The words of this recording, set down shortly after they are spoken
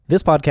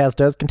This podcast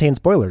does contain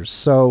spoilers,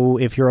 so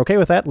if you're okay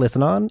with that,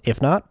 listen on.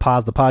 If not,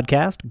 pause the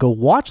podcast, go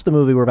watch the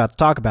movie we're about to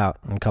talk about,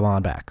 and come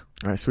on back.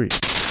 All right, sweet.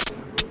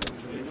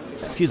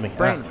 Excuse me.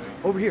 Brandon,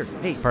 over here.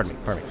 Hey, Pardon me.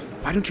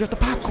 why don't you have the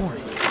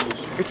popcorn?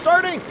 It's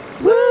starting.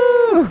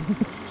 Woo!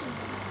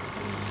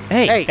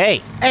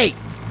 Hey. Hey,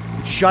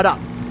 shut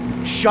up.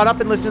 Shut up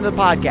and listen to the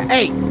podcast.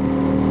 Hey.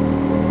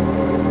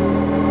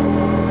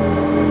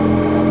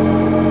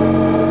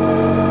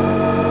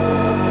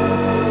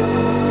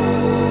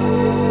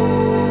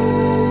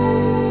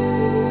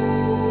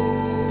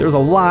 There's a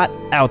lot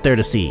out there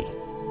to see.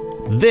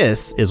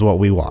 This is what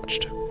we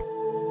watched.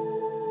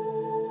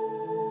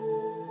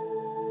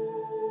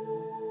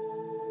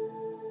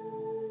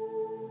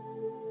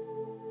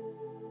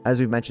 As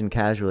we've mentioned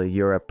casually,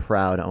 you're a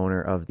proud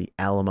owner of the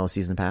Alamo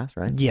Season Pass,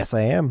 right? Yes,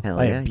 I am. Hell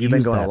I yeah. You've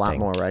been going a lot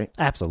more, right?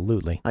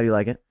 Absolutely. How do you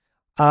like it?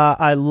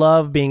 I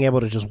love being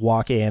able to just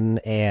walk in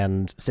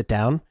and sit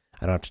down.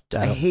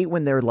 I hate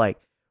when they're like,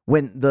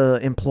 when the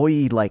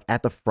employee like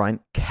at the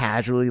front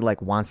casually like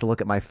wants to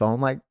look at my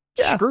phone, like,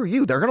 screw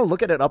you. They're going to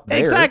look at it up there.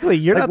 Exactly.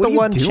 You're like, not the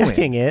one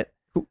checking it.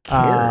 Who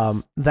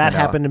cares? That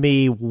happened to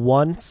me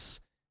once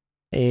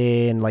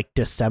in like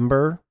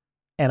December,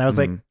 and I was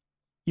like,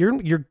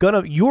 you're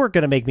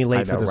gonna make me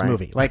late for this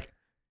movie. Like,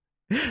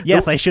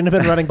 yes, I shouldn't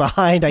have been running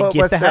behind. I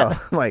get that.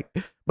 Still,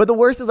 but the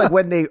worst is like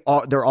when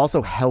they're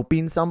also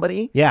helping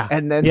somebody. Yeah.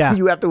 And then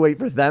you have to wait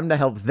for them to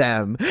help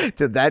them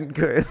to then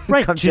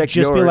come check just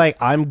yours. Be like,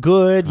 I'm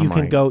good. You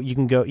can like, go.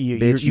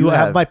 You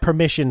have my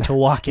permission to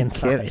walk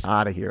inside. Get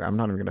out of here. I'm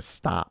not even gonna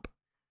stop.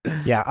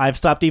 Yeah, I've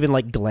stopped even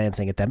like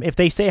glancing at them. If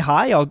they say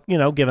hi,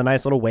 I'll give a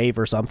nice little wave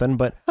or something.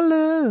 But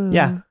hello,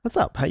 yeah, what's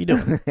up? How you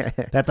doing?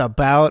 That's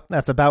about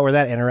where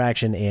that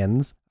interaction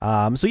ends.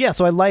 So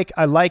I like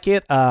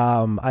it.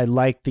 I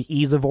like the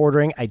ease of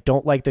ordering. I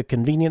don't like the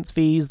convenience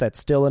fees. That's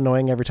still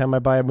annoying every time I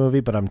buy a movie,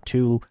 but I'm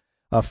too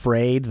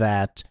afraid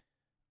that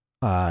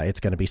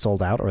it's going to be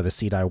sold out or the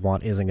seat I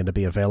want isn't going to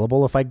be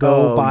available if I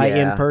go buy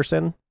in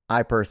person.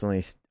 I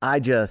personally,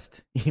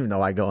 even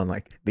though I go in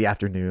like the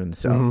afternoon,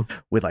 so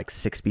with like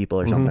 6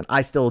 people or something,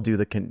 I still do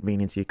the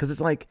convenience fee because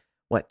it's like,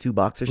 what,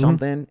 $2 or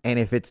something? And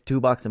if it's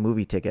 $2 a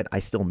movie ticket, I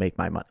still make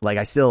my money. Like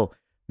I still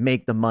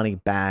make the money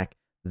back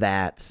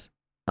that's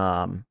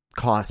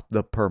cost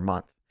per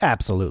month.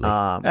 Absolutely.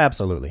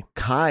 Absolutely.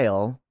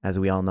 Kyle, as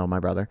we all know, my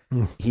brother,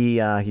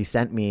 he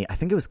sent me, I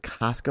think it was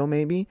Costco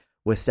maybe,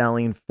 was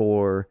selling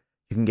for,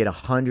 you can get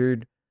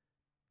 $100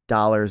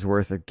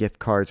 worth of gift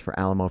cards for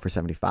Alamo for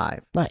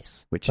 $75.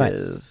 Nice. Which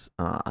is,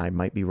 I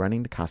might be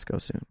running to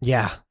Costco soon.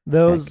 Yeah.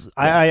 Those,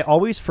 I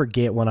always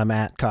forget when I'm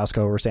at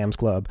Costco or Sam's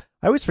Club.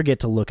 I always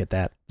forget to look at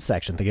that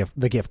section,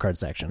 the gift card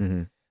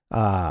section.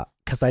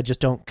 Because I just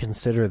don't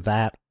consider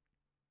that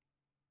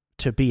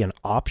to be an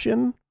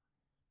option.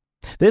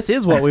 This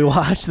is what we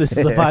watch. This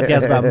is a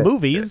podcast about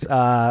movies.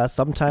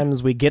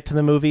 Sometimes we get to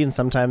the movie and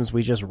sometimes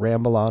we just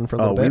ramble on for a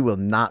little bit. We will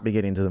not be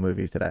getting to the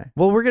movies today.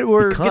 Well, we're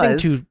getting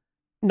to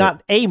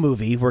not a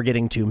movie. We're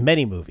getting to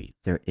many movies.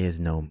 There is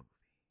no movie.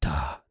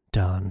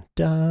 Dun,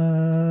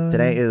 dun.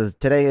 Today is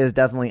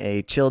definitely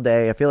a chill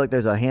day. I feel like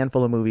there's a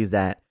handful of movies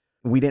that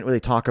we didn't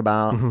really talk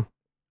about.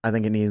 I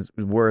think it needs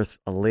worth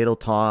a little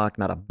talk,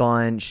 not a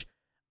bunch.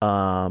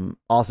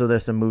 Also,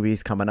 there's some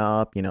movies coming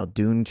up.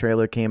 Dune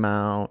trailer came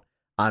out.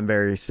 I'm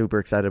very super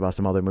excited about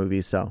some other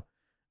movies. So,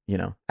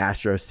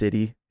 Astro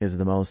City is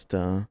the most.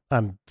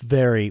 I'm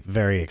very,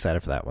 very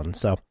excited for that one.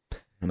 So,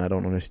 and I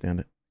don't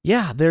understand it.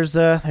 Yeah, there's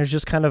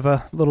just kind of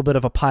a little bit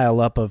of a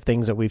pile up of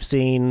things that we've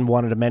seen,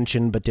 wanted to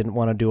mention, but didn't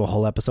want to do a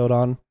whole episode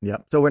on.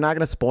 Yep. So we're not going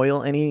to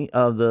spoil any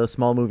of the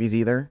small movies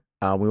either.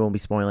 We won't be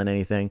spoiling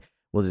anything.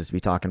 We'll just be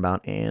talking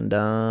about and,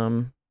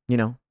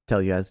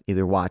 tell you guys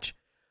either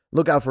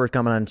look out for it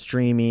coming on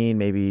streaming.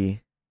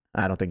 Maybe,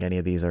 I don't think any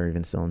of these are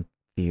even still in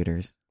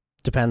theaters.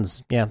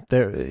 Depends. Yeah,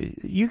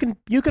 you can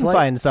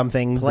find some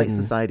things. Polite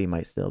Society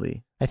might still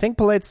be. I think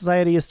Polite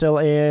Society is still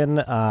in.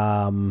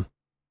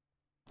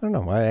 I don't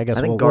know. I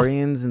guess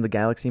Guardians in the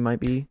Galaxy might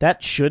be.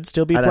 That should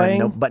still be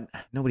playing. But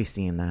nobody's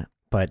seeing that.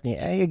 But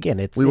yeah,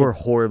 again, we were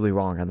horribly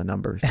wrong on the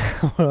numbers.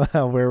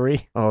 Were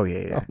we? Oh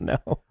yeah. Oh, no.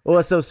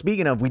 Well, so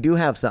speaking of, we do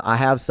have some. I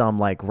have some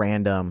like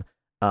random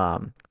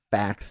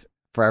facts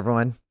for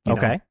everyone.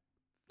 Okay.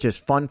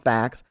 Just fun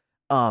facts.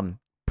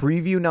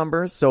 Preview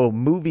numbers. So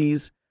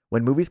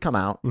when movies come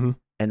out, and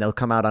they'll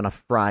come out on a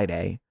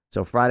Friday.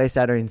 So Friday,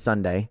 Saturday, and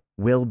Sunday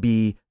will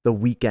be the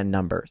weekend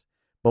numbers.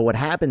 But what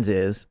happens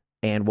is,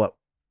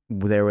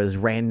 there was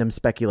random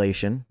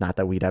speculation, not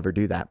that we'd ever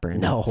do that,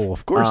 Brandon. No,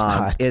 of course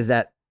not. Is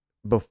that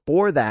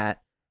before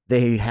that,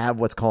 they have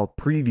what's called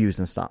previews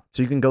and stuff.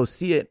 So you can go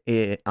see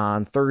it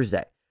on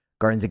Thursday.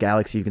 Guardians of the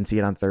Galaxy, you can see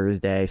it on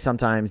Thursday.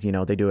 Sometimes,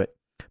 they do it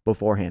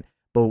beforehand.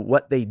 But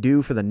what they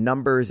do for the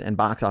numbers and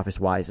box office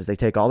wise is they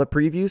take all the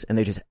previews and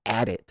they just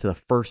add it to the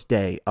first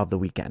day of the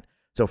weekend.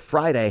 So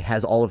Friday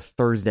has all of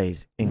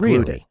Thursdays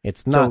included. Really?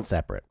 It's not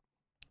separate.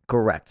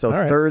 Correct. So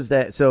right.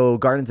 Thursday, so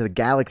Guardians of the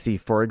Galaxy,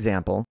 for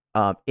example,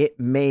 it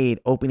made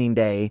opening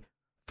day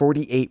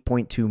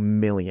 $48.2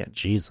 million.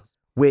 Jesus.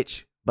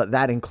 Which but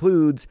that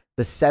includes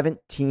the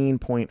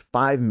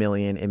 17.5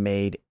 million it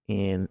made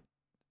in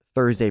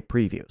Thursday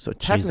preview. So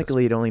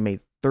technically it only made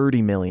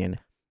 30 million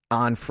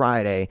on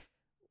Friday,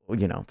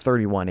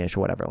 31-ish,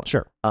 whatever.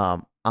 Sure.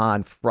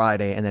 On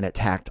Friday, and then it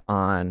tacked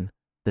on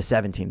the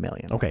 17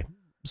 million. Okay.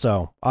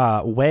 So,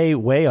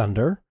 way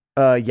under.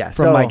 Yes.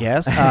 From my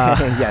guess.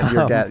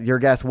 Yes, your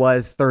guess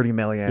was 30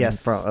 million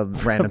from a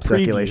random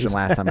circulation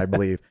last time, I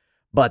believe.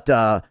 But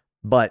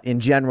in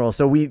general,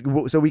 so we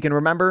can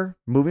remember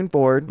moving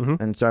forward,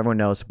 and so everyone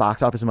knows,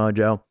 Box Office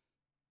Mojo.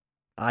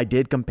 I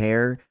did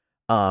compare.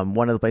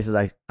 One of the places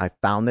I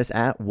found this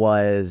at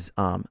was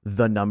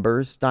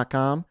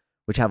thenumbers.com,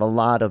 which have a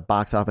lot of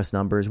box office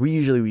numbers. We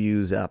usually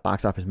use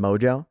Box Office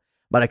Mojo,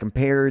 but I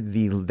compared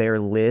their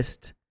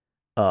list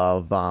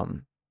of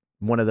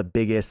one of the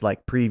biggest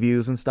like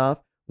previews and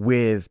stuff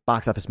with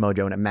Box Office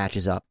Mojo, and it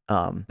matches up.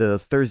 The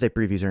Thursday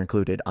previews are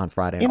included on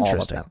Friday. All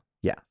of them.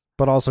 Yeah,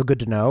 but also good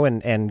to know,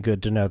 and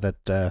good to know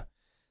that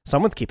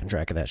someone's keeping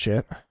track of that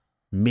shit.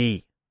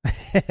 Me,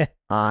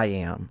 I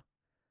am.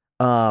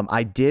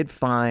 I did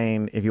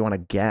find, if you want to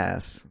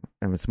guess,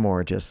 and it's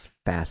more just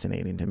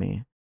fascinating to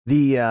me.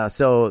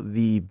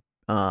 The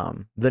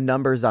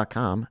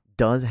numbers.com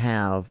does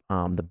have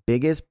the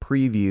biggest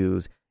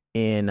previews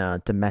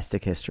in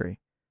domestic history,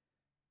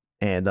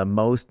 and the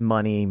most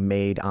money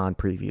made on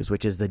previews,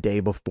 which is the day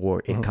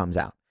before it comes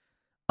out.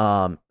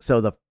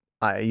 So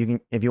you can,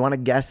 if you want to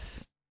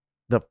guess,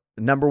 the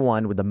number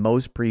one with the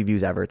most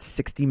previews ever,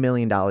 it's $60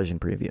 million in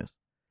previews.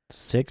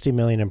 60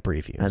 million in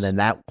previews, and then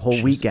that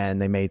whole weekend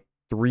they made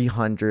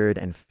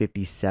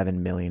 $357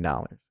 million.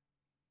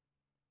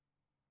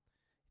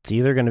 It's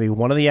either going to be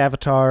one of the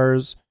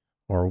Avatars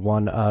or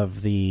one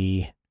of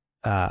the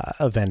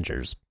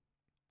Avengers.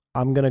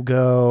 I'm gonna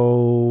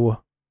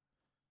go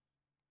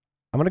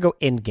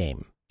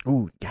Endgame.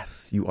 Ooh,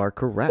 yes, you are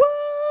correct.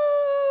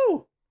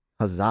 Woo!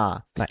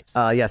 Huzzah! Nice.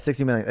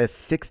 60 million.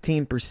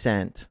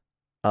 16%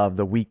 of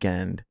the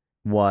weekend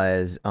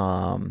was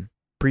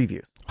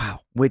previews.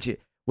 Wow.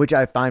 Which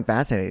I find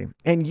fascinating.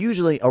 And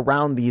usually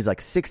around these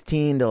like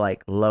 16 to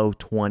like low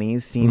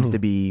 20s seems to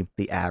be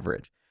the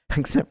average.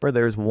 Except for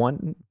there's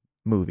one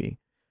movie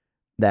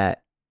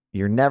that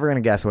you're never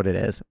going to guess what it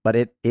is, but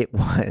it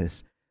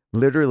was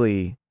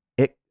literally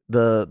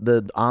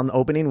the on the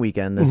opening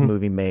weekend this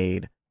movie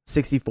made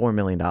 $64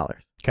 million.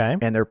 Okay.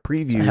 And their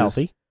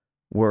previews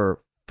were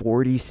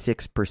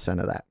 46%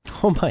 of that.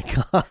 Oh my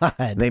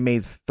God. They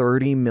made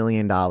 $30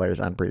 million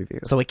on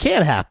previews. So it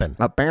can't happen.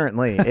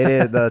 Apparently. It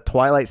is the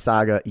Twilight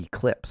Saga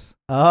Eclipse.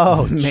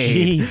 Oh,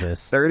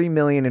 Jesus. 30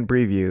 million in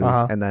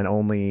previews and then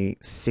only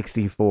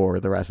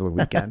 64 the rest of the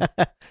weekend.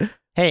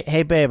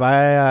 Hey, babe,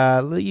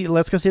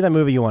 let's go see that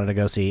movie you wanted to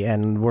go see,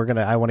 and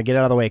I want to get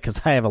out of the way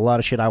because I have a lot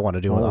of shit I want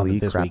to do on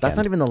this weekend. That's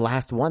not even the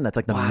last one. That's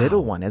like the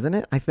middle one, isn't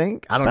it? I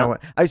think. I don't know.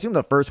 I assume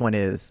the first one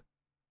is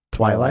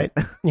Twilight.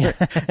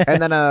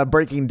 And then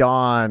Breaking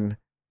Dawn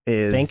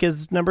is... I think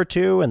is number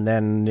 2, and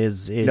then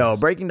is... No,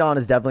 Breaking Dawn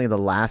is definitely the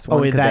last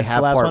one because they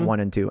have part 1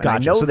 and 2. Gotcha.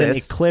 And I know so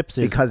this Eclipse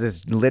is... because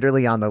it's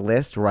literally on the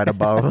list right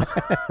above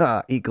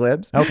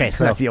Eclipse. Okay,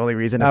 so... that's the only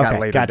reason it's got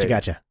later date.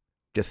 Gotcha.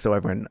 Just so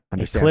everyone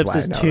understands Eclipse why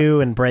is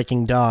 2 and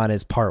Breaking Dawn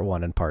is part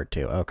 1 and part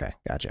 2. Okay,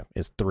 gotcha.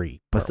 Is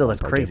 3. But still,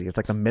 that's crazy. 2. It's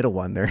like the middle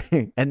one there.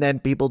 And then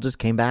people just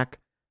came back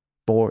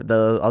for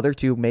the other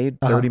 2 made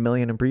 30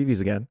 million in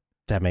previews again.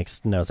 That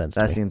makes no sense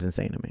to me. That seems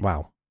insane to me.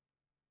 Wow.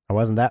 I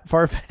wasn't that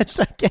far-fetched,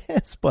 I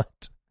guess,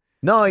 but...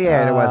 No,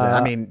 yeah, it wasn't.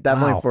 I mean,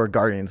 definitely for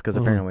Guardians, because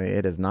apparently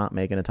it is not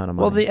making a ton of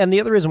money. Well,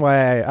 the other reason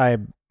why I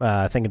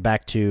thinking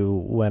back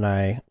to when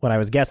I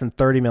was guessing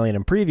 30 million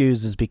in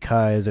previews is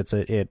because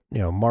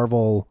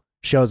Marvel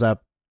shows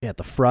up at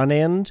the front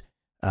end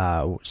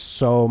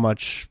so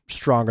much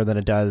stronger than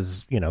it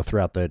does,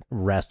 throughout the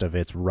rest of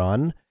its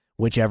run,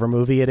 whichever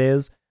movie it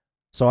is.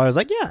 So I was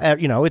like, yeah,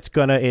 it's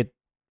gonna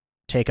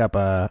take up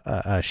a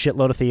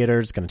shitload of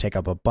theaters. It's gonna take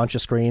up a bunch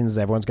of screens.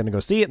 Everyone's gonna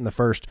go see it in the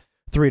first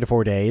 3 to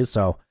 4 days.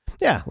 So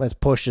yeah, let's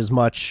push as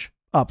much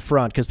up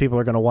front because people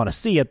are gonna want to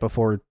see it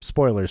before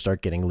spoilers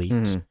start getting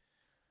leaked.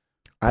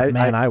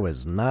 I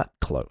was not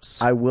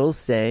close. I will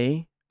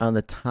say on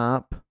the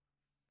top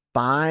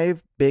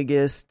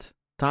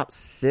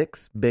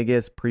 6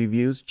 biggest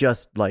previews,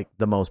 just like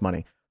the most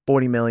money,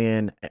 40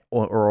 million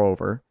or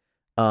over.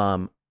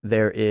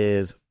 There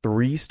is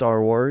 3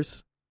 Star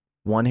Wars,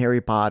 1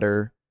 Harry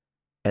Potter,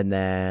 and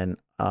then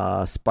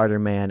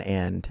Spider-Man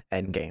and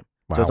Endgame.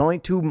 Wow. So it's only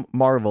 2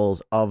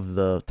 Marvels of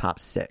the top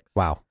 6.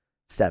 Wow.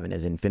 7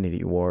 is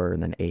Infinity War,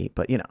 and then 8.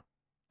 But,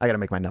 I got to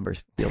make my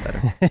numbers feel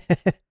better.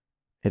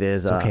 It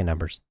is. It's okay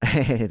numbers.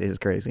 It is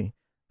crazy.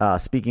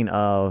 Speaking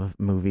of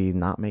movie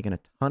not making a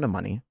ton of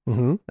money,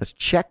 let's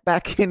check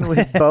back in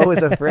with Beau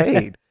is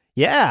Afraid.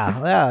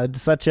 Yeah,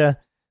 it's such a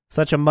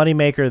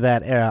moneymaker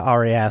that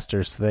Ari Aster.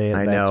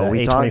 I know.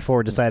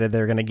 A24 decided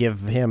they're going to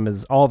give him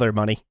all their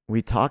money.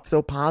 We talked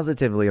so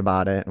positively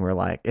about it, and we're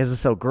like, "This is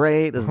so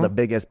great! This is the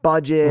biggest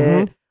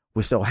budget.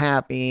 We're so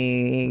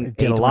happy.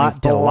 Did a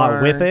lot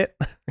with it."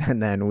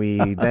 And then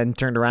we then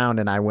turned around,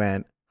 and I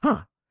went,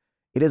 "Huh?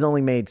 It has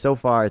only made so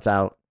far. It's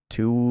out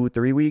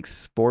 2-3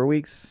 weeks, 4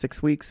 weeks,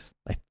 6 weeks.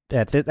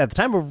 At the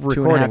time of 2.5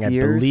 recording, I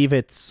years. believe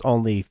it's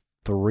only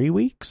 3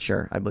 weeks.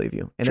 Sure, I believe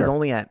you. And Sure. it's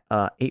only at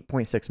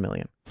 8.6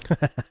 million,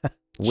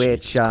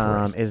 which Jesus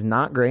Christ. is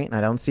not great. And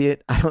I don't see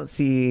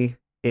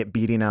it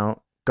beating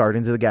out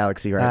Guardians of the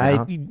Galaxy right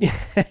now.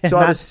 So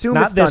I would assume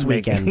not it's this done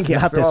weekend. making.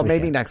 Yeah, Not this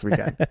maybe weekend. next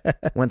weekend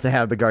once they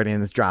have the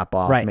Guardians drop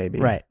off. Right, maybe.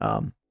 right.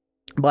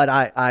 But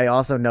I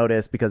also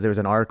noticed, because there was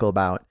an article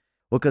about,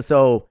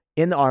 so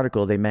in the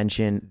article they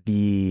mentioned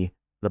the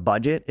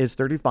budget is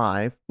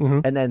 35,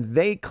 Mhm. and then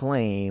they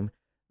claim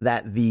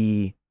that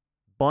the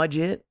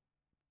budget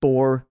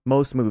for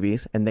most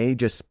movies, and they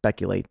just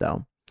speculate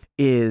though,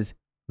 is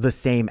the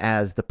same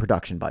as the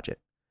production budget.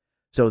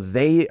 So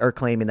they are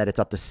claiming that it's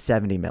up to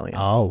 70 million.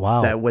 Oh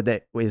wow.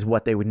 That is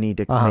what they would need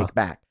to make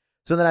back.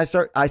 So then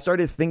I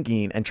started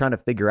thinking and trying to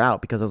figure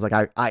out, because I was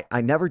like,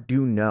 I never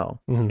do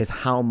know Mhm. is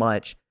how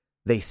much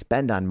they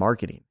spend on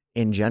marketing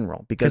in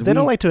general, Because they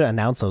don't like to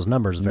announce those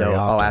numbers very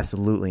often. Oh,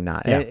 absolutely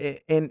not. Yeah.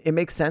 And it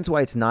makes sense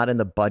why it's not in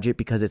the budget,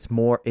 because it's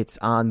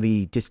on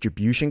the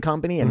distribution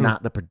company and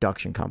not the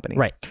production company.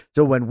 Right.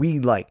 So when we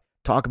like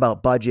talk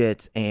about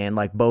budgets and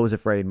like Beau's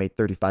Afraid made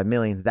 35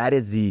 million, that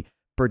is the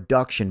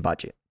production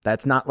budget.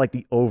 That's not like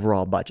the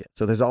overall budget.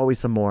 So there's always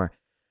some more.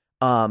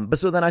 But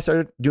so then I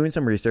started doing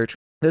some research.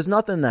 There's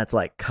nothing that's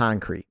like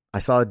concrete. I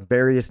saw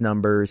various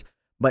numbers,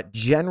 but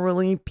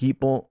generally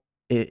people,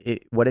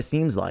 what it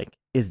seems like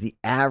is the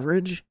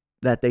average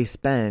that they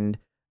spend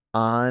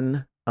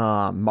on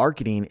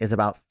marketing is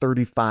about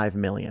 35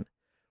 million,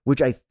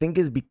 which I think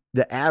is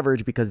the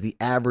average, because the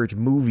average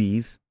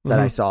movies that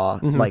I saw,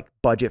 like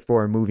budget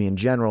for a movie in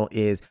general,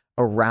 is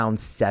around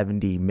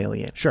 70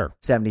 million. Sure.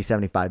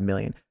 75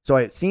 million. So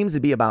it seems to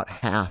be about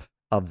half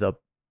of the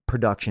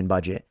production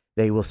budget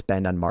they will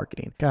spend on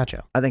marketing.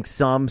 Gotcha. I think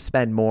some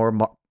spend more.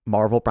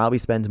 Marvel probably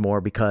spends more,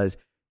 because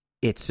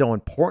it's so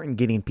important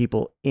getting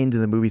people into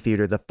the movie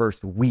theater the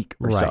first week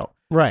or so.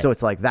 Right. So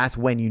it's like, that's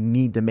when you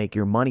need to make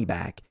your money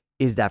back,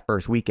 is that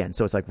first weekend.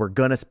 So it's like, we're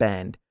going to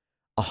spend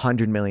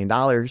 $100 million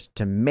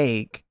to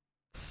make,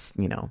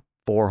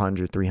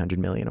 400, 300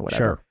 million or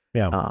whatever. Sure.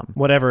 Yeah.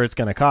 Whatever it's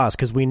going to cost,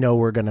 because we know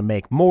we're going to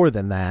make more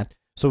than that.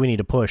 So we need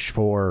to push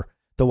for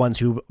the ones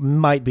who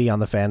might be on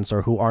the fence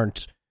or who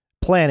aren't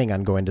planning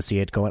on going to see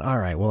it, going, all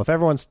right, well, if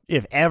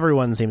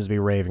everyone seems to be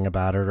raving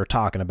about it or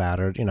talking about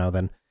it,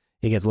 then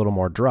it gets a little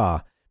more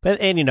draw.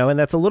 And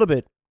that's a little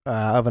bit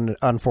of an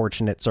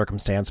unfortunate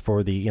circumstance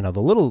for the,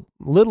 the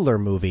littler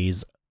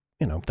movies,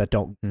 that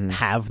don't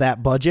have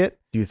that budget.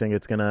 Do you think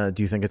it's gonna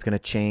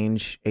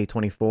change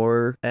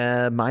A24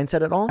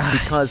 mindset at all?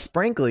 Because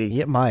frankly,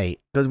 It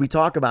might. because we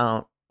talk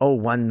about,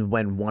 when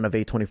one of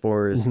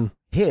A24's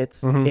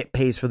hits, it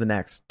pays for the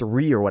next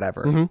 3 or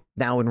whatever.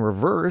 Now in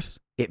reverse,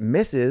 it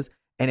misses,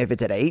 and if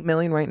it's at 8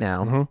 million right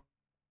now,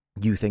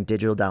 do you think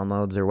digital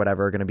downloads or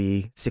whatever are going to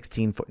be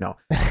 16 foot? No,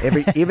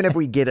 even if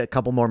we get a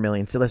couple more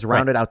million, so let's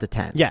round it out to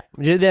 10. Yeah,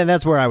 then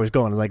that's where I was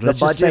going. Like, let's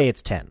just say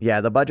it's 10.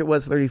 Yeah, the budget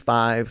was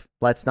 35.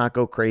 Let's not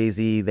go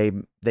crazy.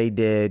 They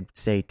did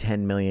say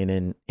 10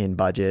 million in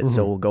budget,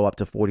 so we'll go up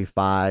to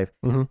 45.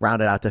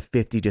 Round it out to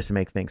 50 just to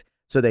make things.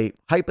 So they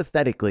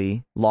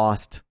hypothetically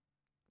lost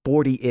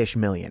 40-ish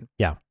million.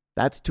 Yeah,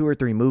 that's 2 or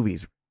 3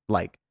 movies,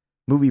 like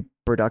movie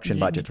production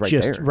budgets right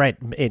just, there. Right,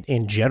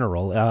 in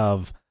general,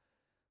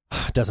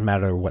 doesn't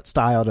matter what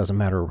style, doesn't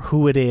matter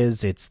who it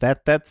is.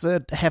 That's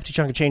a hefty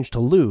chunk of change to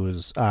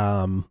lose.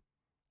 I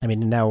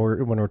mean, now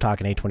when we're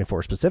talking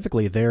A24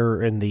 specifically,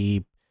 they're in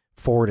the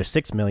 $4 to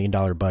 $6 million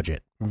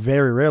budget.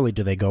 Very rarely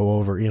do they go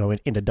over,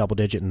 into double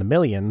digit in the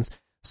millions.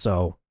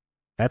 So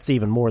that's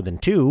even more than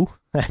 2.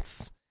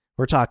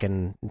 We're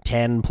talking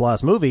 10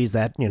 plus movies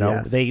that,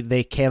 Yes.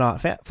 they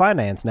cannot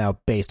finance now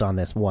based on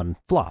this one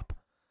flop.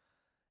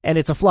 And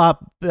it's a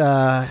flop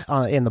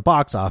in the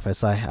box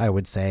office, I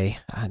would say.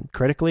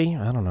 Critically,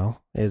 I don't know.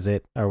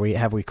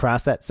 Have we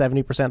crossed that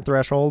 70%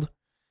 threshold?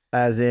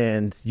 As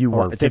in, you Or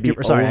want it to be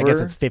 50%? Sorry, I guess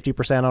over? it's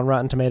 50% on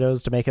Rotten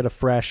Tomatoes to make it a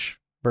fresh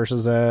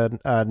versus a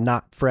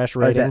not fresh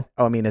rating.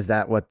 Is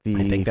that what the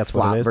I think that's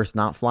what flop it is. versus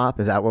not flop?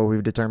 Is that what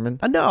we've determined?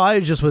 No, I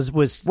just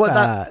was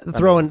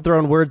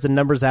throwing words and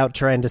numbers out,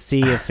 trying to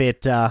see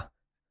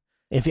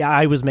if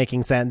I was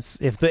making sense,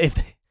 if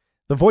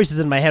the voices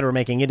in my head were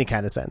making any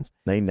kind of sense.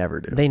 They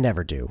never do. They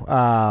never do.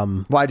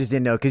 Well, I just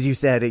didn't know, because you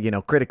said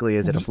it, critically,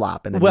 is it a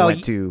flop? And then you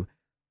went to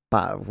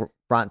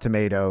Rotten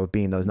Tomato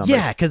being those numbers.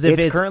 Yeah, because if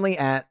it's currently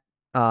at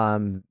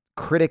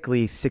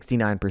critically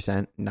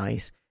 69%,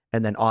 nice,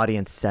 and then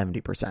audience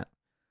 70%.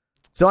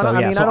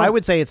 I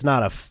would say it's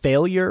not a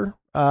failure,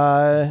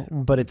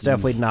 but it's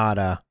definitely not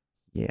a.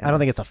 Yeah, I don't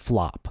think it's a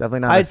flop.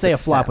 Definitely not. I'd say a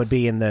flop would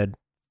be in the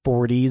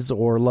 40s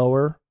or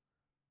lower,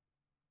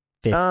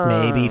 maybe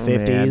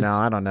 50s. Yeah, no,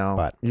 I don't know.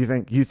 But you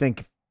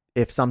think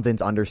if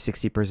something's under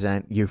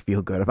 60%, you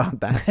feel good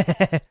about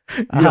that?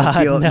 You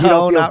don't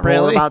feel not poor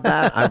really. about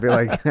that? I feel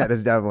like that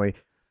is definitely.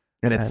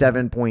 And it's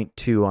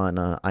 7.2 on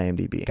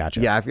IMDb. Gotcha.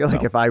 Yeah, I feel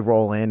like if I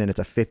roll in and it's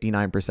a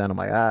 59%, I'm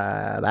like,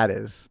 that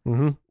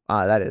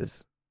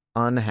is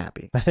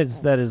unhappy.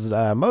 That is.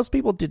 Most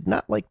people did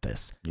not like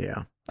this.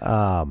 Yeah.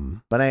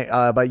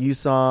 But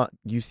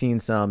you've seen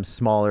some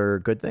smaller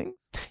good things.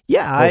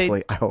 Yeah,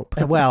 Hopefully, I hope.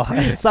 Well,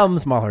 some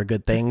smaller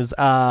good things.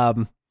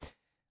 I've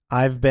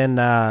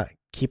been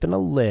keeping a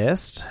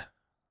list.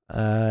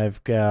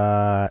 I've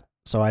got.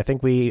 So I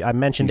think I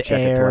mentioned You check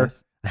it Air.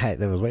 twice? I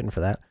was waiting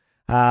for that.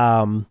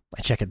 I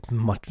check it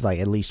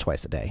at least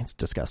twice a day. It's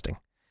disgusting.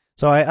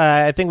 So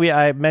I think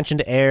I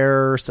mentioned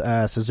Air,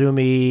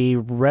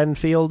 Suzumi,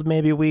 Renfield.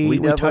 Maybe we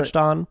touched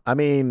on. I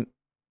mean,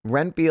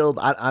 Renfield.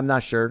 I'm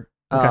not sure.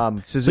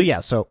 Okay.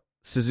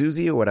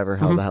 Suzuki or whatever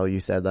how the hell you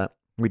said that.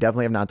 We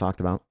definitely have not talked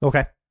about.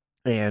 Okay.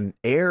 And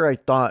Air, I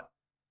thought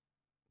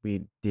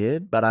we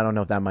did, but I don't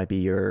know if that might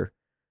be your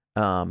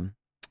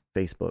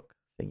Facebook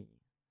thing.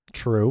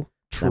 True.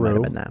 That might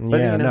have been that. But,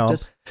 yeah, no.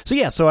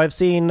 So I've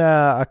seen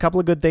a couple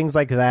of good things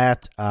like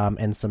that,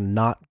 and some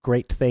not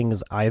great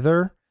things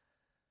either.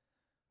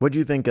 What'd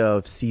you think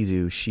of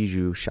Shiju,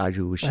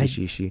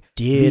 Shishi?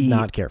 Did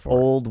not care for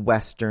old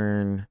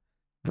Western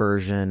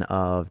version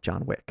of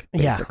John Wick.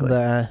 Basically.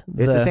 Yeah,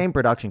 it's the same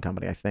production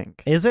company, I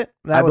think. Is it?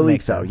 I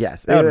believe so.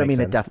 Yes, I mean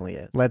it definitely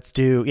is. Let's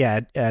do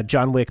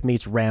John Wick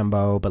meets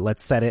Rambo, but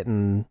let's set it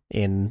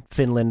in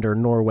Finland or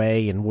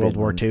Norway in World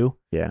War II.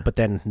 Yeah, but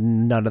then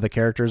none of the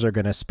characters are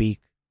going to speak.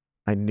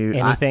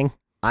 Anything.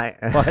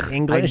 But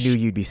English. I knew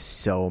you'd be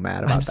so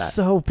mad about that. I'm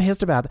so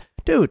pissed about that.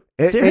 Dude,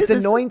 it's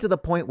annoying to the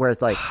point where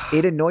it's like,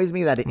 it annoys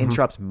me that it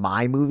interrupts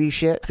my movie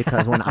shit,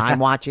 because when I'm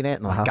watching it,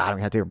 and I'm like, God, I'm going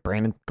to have to hear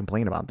Brandon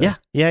complain about this.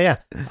 Yeah.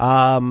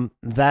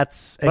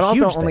 That's a but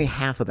huge also only thing.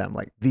 half of them.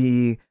 Like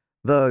the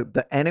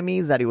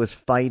enemies that he was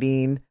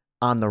fighting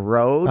on the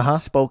road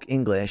spoke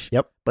English.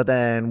 Yep. But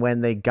then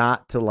when they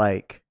got to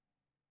like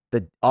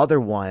the other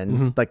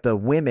ones, like the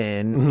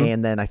women,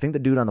 and then I think the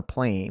dude on the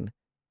plane,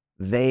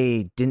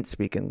 they didn't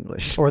speak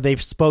English. Or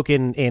they've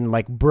spoken in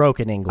like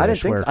broken English. I didn't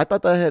think so. I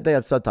thought they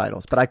had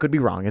subtitles, but I could be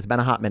wrong. It's been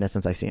a hot minute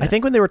since I've seen it. I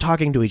think when they were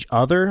talking to each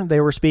other, they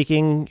were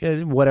speaking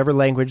whatever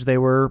language they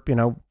were,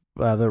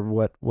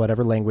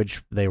 whatever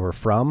language they were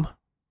from.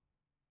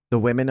 The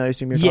women, I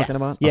assume you're talking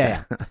about?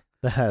 Yeah.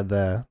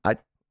 The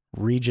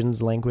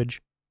region's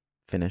language.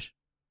 Finnish.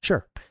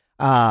 Sure.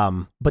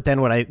 But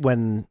then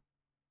when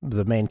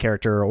the main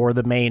character or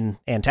the main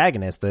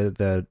antagonist,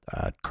 the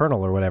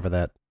colonel or whatever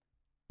the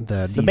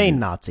main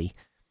Nazi,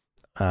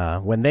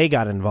 when they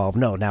got involved,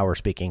 now we're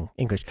speaking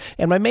English.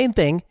 And my main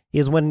thing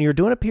is when you're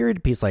doing a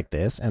period piece like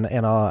this,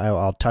 and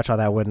I'll touch on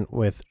that one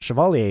with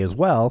Chevalier as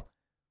well,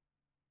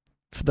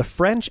 the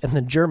French and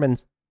the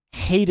Germans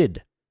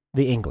hated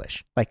the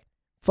English. Like,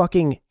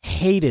 fucking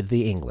hated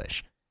the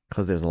English.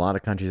 Because there's a lot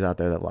of countries out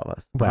there that love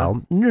us.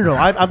 Well, no,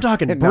 I'm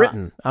talking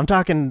Britain. I'm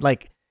talking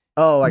like...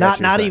 Oh, I got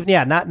you. Not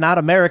even not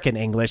American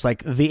English,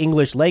 like the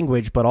English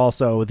language, but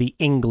also the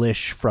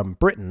English from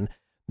Britain.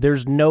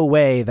 There's no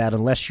way that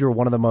unless you're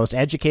one of the most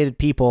educated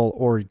people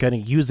or going to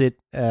use it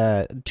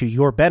to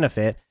your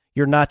benefit,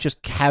 you're not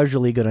just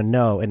casually going to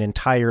know an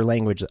entire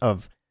language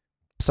of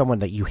someone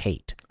that you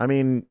hate. I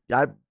mean,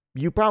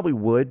 you probably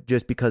would,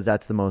 just because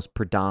that's the most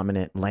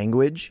predominant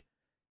language.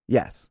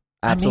 Yes,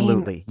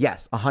 absolutely.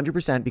 Yes,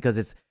 100%, because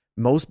it's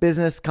most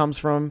business comes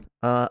from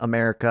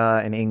America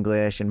and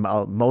English, and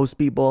most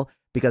people,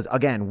 because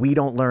again, we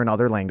don't learn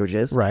other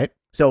languages. Right.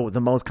 So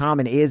the most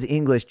common is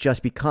English,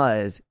 just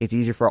because it's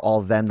easier for all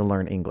of them to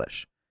learn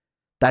English.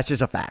 That's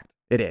just a fact.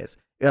 It is.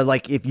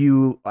 Like if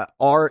you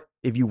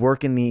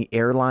work in the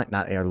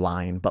not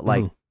airline, but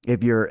like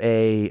if you're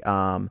a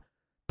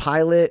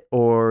pilot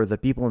or the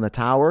people in the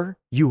tower,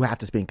 you have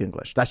to speak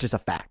English. That's just a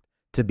fact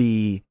to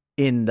be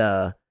in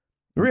the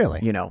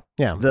really,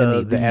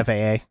 the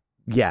FAA.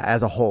 Yeah,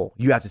 as a whole,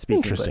 you have to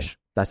speak English.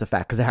 That's a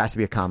fact, because there has to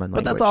be a common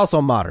language. But that's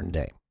also modern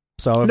day.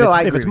 So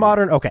if it's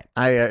modern, okay.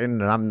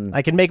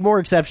 I can make more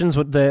exceptions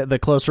with the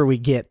closer we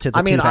get to the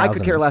 2000s. I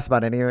could care less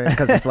about anything,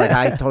 because it's like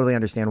I totally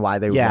understand why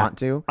they would want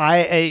to.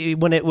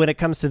 When it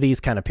comes to these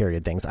kind of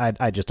period things,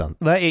 I just don't.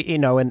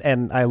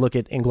 And I look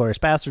at Inglourious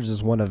Basterds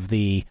as one of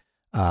the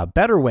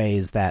better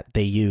ways that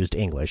they used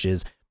English.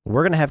 Is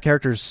we're going to have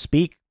characters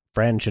speak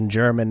French and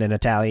German and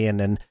Italian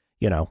and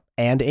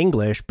and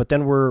English, but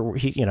then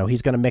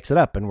he's going to mix it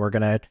up, and we're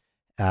going to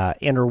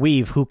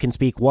interweave who can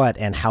speak what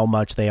and how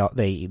much they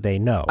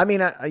know. I mean,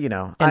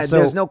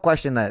 there's no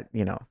question that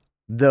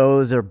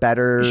those are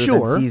better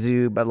than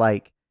Sisu, but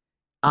like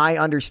I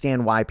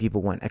understand why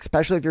people went,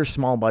 especially if you're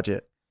small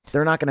budget.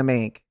 They're not going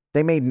to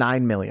they made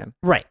 $9 million.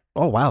 Right.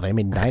 Oh wow, they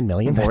made $9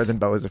 million. More than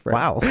Beau is Afraid.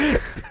 Wow.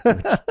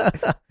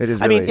 It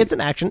is. Really, I mean, it's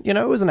an action. It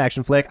was an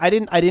action flick. I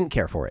didn't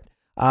care for it.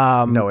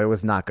 No, it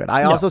was not good.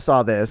 I also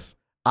saw this.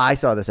 I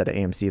saw this at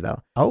AMC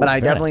though. Oh, but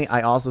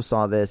I also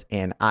saw this,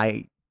 and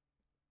I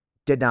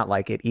did not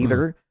like it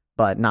either,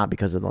 but not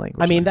because of the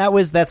language. I mean,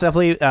 that's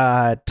definitely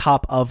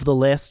top of the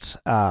list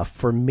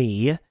for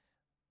me.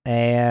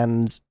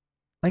 And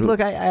like, look,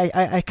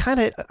 I kind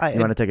of. You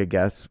want to take a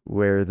guess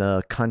where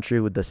the country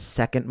with the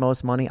second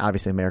most money?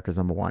 Obviously, America's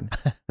number one.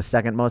 The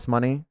second most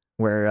money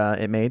where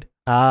it made.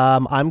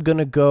 I'm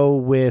gonna go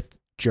with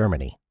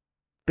Germany.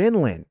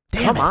 Finland.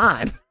 Come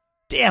on.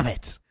 Damn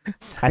it.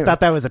 I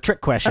thought that was a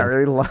trick question. I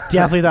really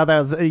Definitely thought that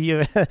was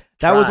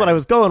that was what I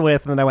was going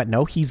with, and then I went,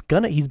 no, he's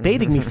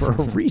baiting me for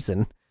a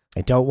reason.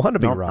 I don't want to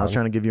be wrong. I was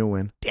trying to give you a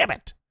win. Damn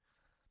it.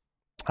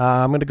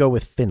 I'm going to go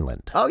with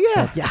Finland. Oh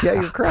yeah,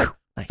 you're correct.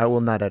 Nice. I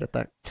will not edit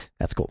that.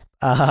 That's cool.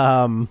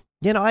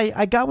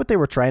 I got what they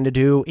were trying to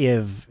do.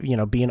 If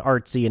being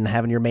artsy and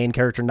having your main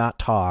character not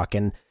talk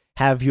and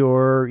have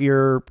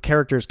your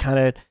characters kind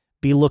of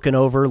be looking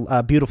over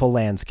a beautiful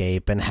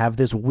landscape and have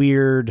this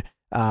weird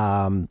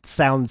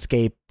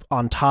soundscape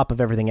on top of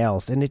everything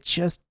else, and it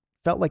just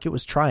felt like it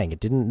was trying.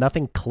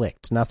 Nothing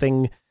clicked.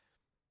 Nothing.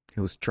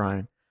 It was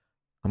trying.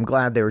 I'm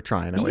glad they were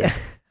trying. At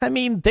least. I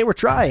mean, they were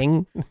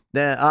trying.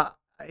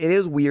 It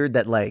is weird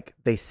that like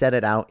they set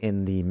it out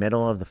in the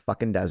middle of the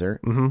fucking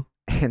desert,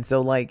 and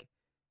so like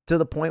to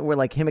the point where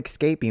like him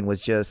escaping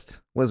was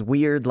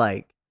weird.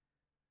 Like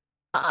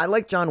I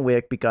like John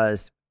Wick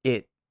because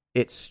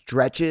it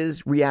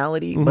stretches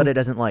reality, but it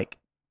doesn't like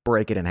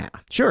break it in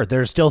half. Sure,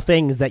 there's still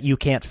things that you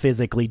can't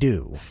physically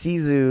do.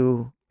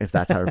 Sisu, if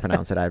that's how to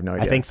pronounce it, I have no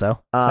idea. I think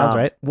so. Sounds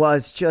right.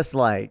 Was just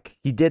like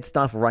he did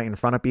stuff right in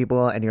front of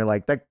people, and you're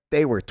like,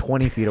 they were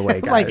 20 feet away,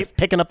 guys. Like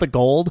picking up the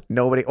gold.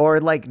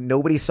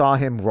 Nobody saw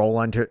him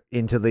roll into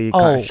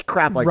the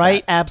crap like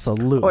right, that.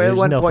 Absolutely. Or at There's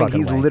one no point,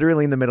 he's way.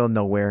 literally in the middle of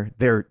nowhere.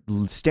 They're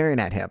staring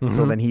at him,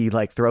 so then he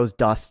like throws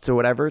dusts or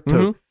whatever.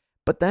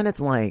 But then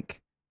it's like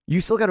you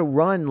still got to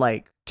run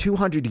like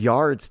 200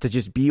 yards to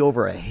just be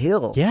over a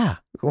hill. Yeah.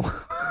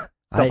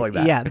 Stuff like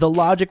that. Yeah, the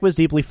logic was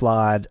deeply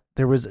flawed.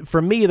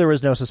 For me, there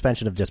was no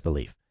suspension of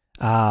disbelief.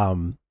 I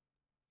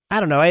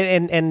don't know.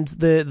 And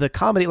the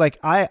comedy, like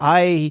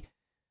I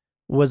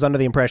was under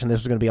the impression this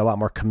was going to be a lot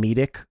more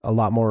comedic, a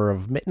lot more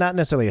of not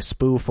necessarily a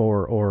spoof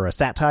or a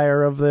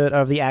satire of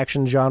the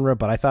action genre,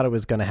 but I thought it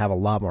was going to have a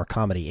lot more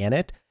comedy in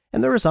it.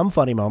 And there were some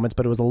funny moments,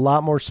 but it was a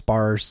lot more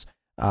sparse.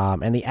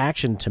 And the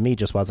action to me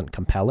just wasn't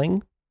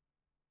compelling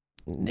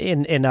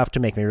enough to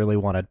make me really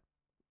want to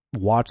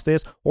watch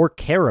this or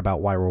care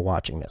about why we're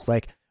watching this.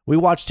 Like we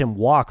watched him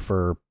walk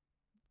for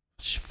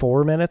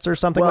 4 minutes or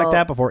something like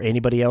that before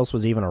anybody else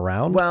was even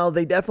around. Well,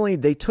 they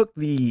took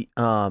the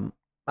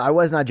I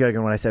was not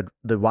joking when I said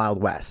the Wild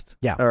West,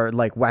 or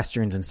like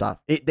westerns and stuff.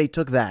 They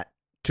took that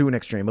to an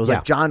extreme. It was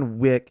like John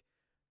Wick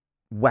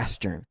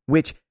Western,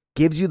 which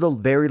gives you the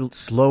very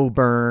slow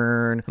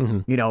burn.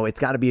 It's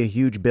got to be a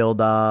huge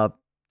build up.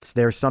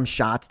 There's some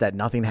shots that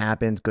nothing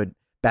happens, good,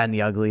 bad, and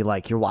the ugly.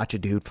 Like you watch a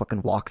dude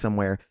fucking walk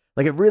somewhere.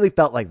 Like it really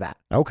felt like that.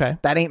 Okay.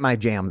 That ain't my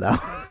jam though.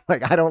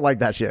 Like I don't like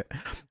that shit.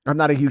 I'm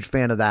not a huge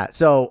fan of that.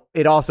 So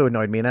it also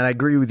annoyed me. And I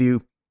agree with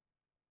you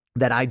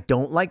that I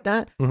don't like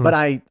that. But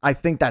I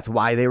think that's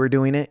why they were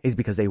doing it, is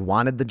because they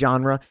wanted the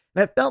genre.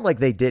 And it felt like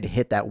they did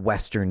hit that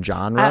Western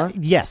genre.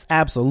 Yes,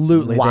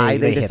 absolutely. Why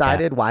they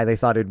decided, why they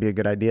thought it'd be a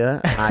good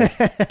idea.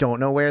 I don't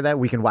know where that,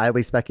 we can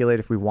wildly speculate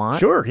if we want.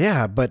 Sure,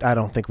 yeah, but I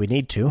don't think we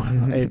need to.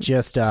 It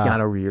just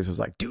Keanu Reeves was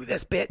like, do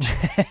this, bitch.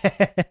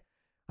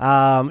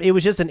 It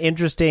was just an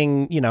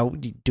interesting,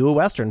 do a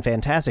Western,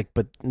 fantastic,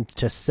 but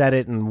to set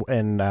it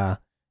in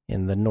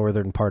the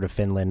northern part of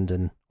Finland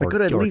or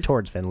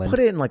towards Finland. Put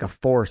it in like a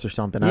forest or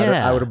something.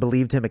 Yeah. I would have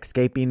believed him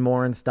escaping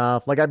more and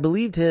stuff. Like I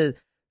believed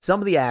some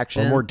of the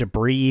action. Or more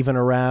debris even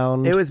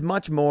around. It was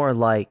much more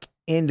like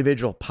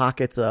individual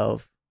pockets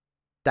of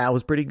that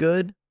was pretty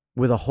good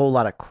with a whole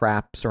lot of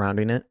crap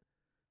surrounding it.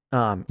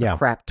 A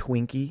crap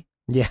Twinkie.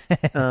 Yeah.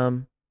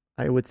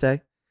 I would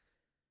say.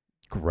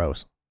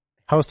 Gross.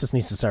 Hostess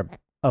needs to start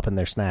upping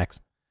their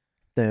snacks.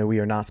 We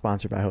are not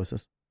sponsored by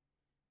Hostess.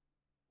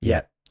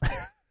 Yet.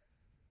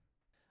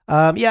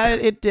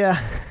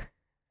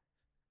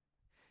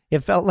 It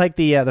felt like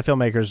the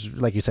filmmakers,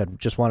 like you said,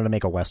 just wanted to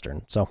make a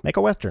Western. So make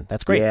a Western.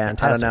 That's great. Yeah,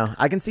 fantastic. I don't know.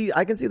 I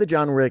can see the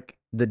John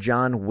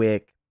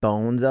Wick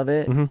bones of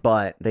it,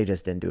 but they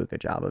just didn't do a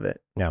good job of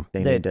it. Yeah,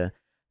 they need to.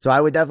 So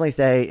I would definitely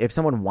say if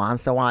someone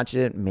wants to watch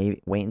it,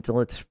 maybe wait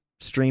until it's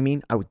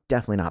streaming. I would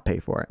definitely not pay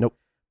for it. Nope.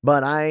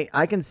 But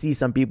I can see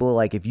some people,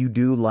 like if you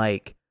do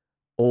like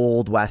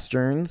old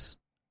Westerns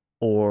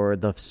or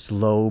the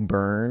slow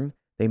burn,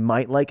 they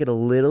might like it a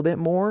little bit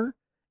more.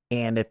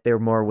 And if they're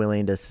more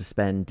willing to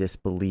suspend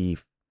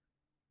disbelief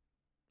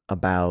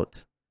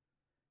about,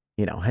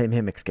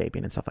 him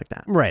escaping and stuff like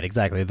that. Right,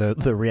 exactly.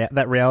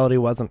 That reality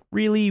wasn't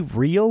really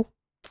real.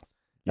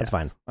 That's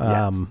fine.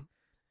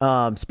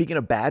 Speaking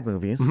of bad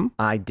movies,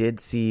 I did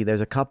see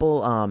there's a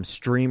couple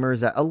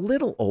streamers that a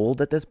little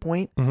old at this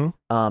point.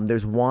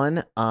 There's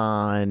one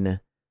on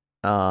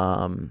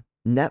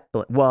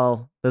Netflix.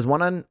 Well, there's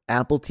one on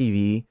Apple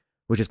TV,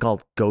 which is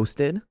called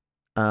Ghosted.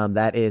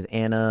 That is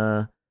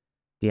Anna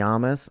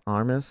Armas,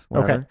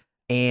 whatever. Okay.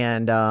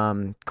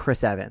 And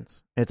Chris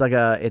Evans. It's like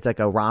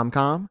a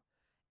rom-com.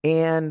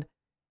 And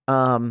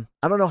I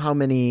don't know how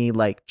many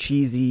like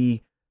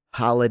cheesy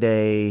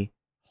holiday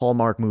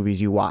Hallmark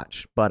movies you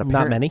watch, but apparently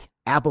not many.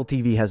 Apple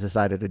TV has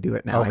decided to do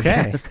it now.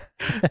 Okay.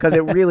 Because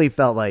it really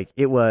felt like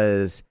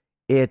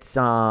it's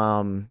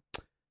Anna.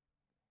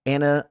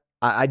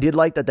 I did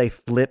like that they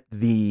flipped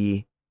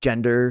the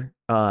gender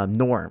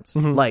norms.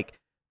 Like,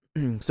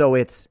 so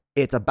it's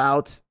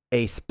about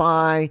a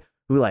spy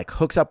who like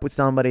hooks up with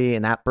somebody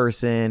and that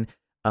person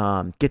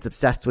gets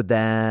obsessed with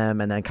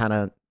them and then kind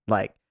of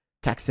like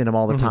texting them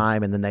all the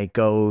time, and then they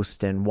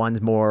ghost, and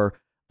one's more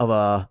of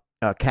a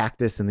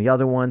cactus and the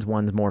other one's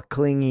more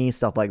clingy,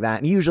 stuff like that.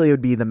 And usually it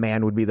would be the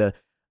man would be the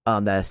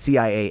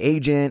CIA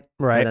agent,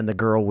 right? And then the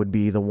girl would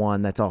be the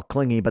one that's all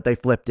clingy, but they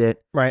flipped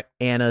it. Right.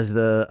 Anna's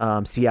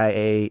the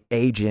CIA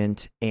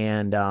agent,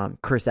 and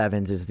Chris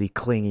Evans is the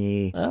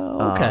clingy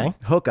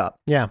hookup.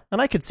 Yeah,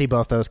 and I could see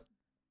both those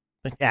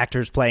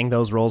actors playing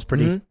those roles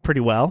pretty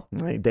well.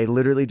 They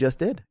literally just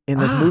did in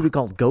this movie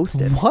called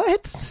Ghosted.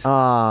 What?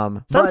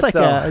 Sounds like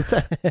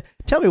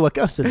tell me what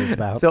Ghosted is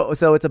about.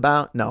 So it's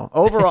about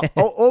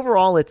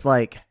overall it's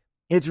like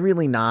it's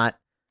really not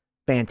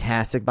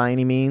fantastic by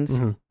any means.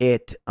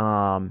 It's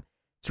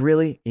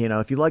really,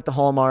 if you like the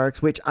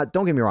Hallmarks, which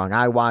don't get me wrong,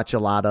 Kyle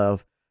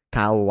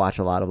will watch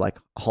a lot of like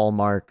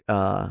Hallmark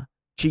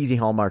cheesy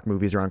Hallmark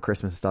movies around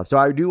Christmas and stuff. So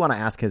I do want to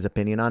ask his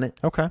opinion on it.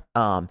 Okay.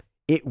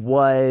 It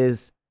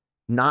was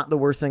not the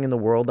worst thing in the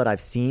world that I've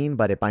seen,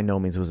 but it by no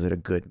means was it a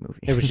good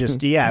movie. It was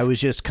just, it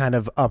was just kind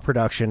of a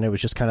production. It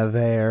was just kind of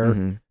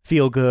there,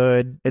 feel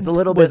good. It's a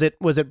little bit.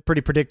 Was it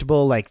pretty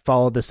predictable? Like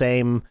followed the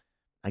same,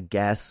 I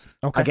guess.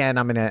 Okay. Again,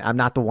 I'm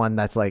not the one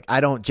that's like,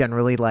 I don't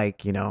generally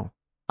like,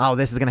 oh,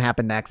 this is gonna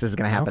happen next. This is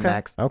gonna happen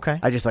next. Okay.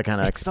 I just like kind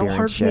of experience so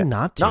hard for me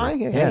not to. No,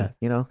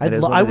 yeah.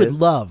 I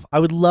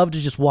would love to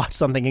just watch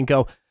something and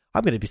go,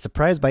 I'm going to be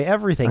surprised by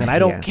everything, and I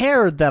don't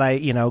care that I,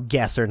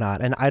 guess or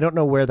not, and I don't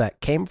know where that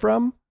came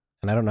from,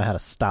 and I don't know how to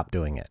stop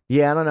doing it.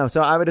 Yeah, I don't know.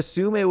 So I would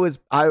assume it was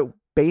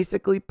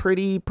basically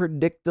pretty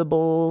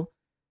predictable,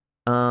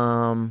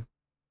 more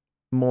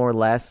or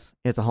less.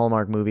 It's a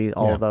Hallmark movie.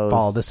 All those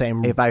follow the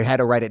same. If I had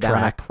to write it down,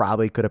 track. I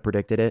probably could have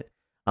predicted it.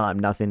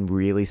 Nothing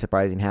really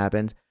surprising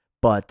happens,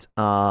 but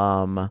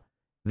there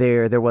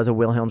was a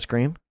Wilhelm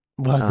scream.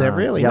 Was there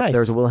really? Yep, Nice.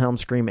 There's a Wilhelm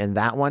scream in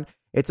that one.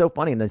 It's so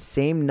funny. In the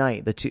same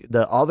night,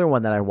 the other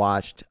one that I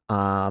watched,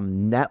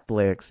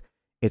 Netflix,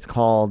 it's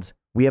called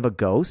We Have a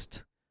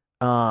Ghost.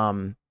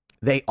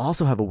 They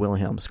also have a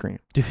Wilhelm scream.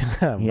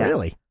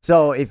 Really?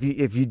 So if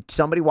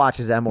somebody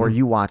watches them or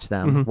you watch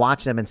them,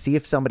 watch them and see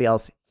if somebody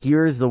else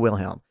hears the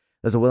Wilhelm.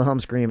 There's a Wilhelm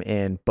scream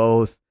in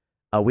both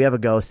We Have a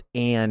Ghost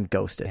and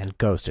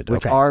Ghosted.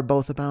 Which are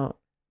both about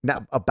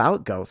not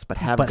about ghosts, but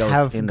have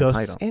ghosts in the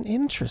title.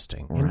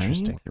 Interesting.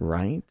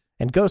 Right.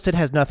 And Ghosted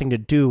has nothing to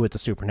do with the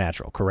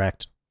supernatural,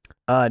 correct?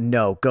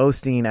 No,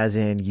 ghosting as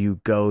in you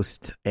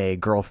ghost a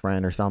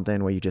girlfriend or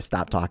something where you just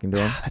stop talking to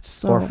them.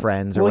 Or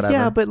friends or whatever.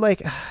 Yeah, but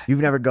like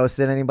you've never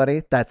ghosted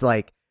anybody? That's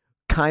like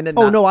kind of.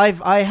 Oh no,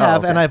 I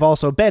have, and I've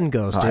also been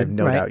ghosted. I have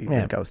no doubt you've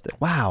been ghosted.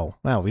 Wow,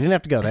 we didn't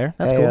have to go there.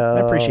 That's cool. I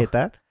appreciate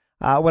that.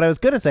 What I was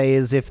going to say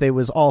is if it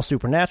was all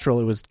supernatural,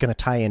 it was going to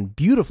tie in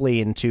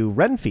beautifully into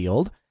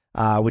Renfield,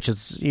 which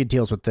it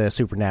deals with the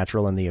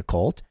supernatural and the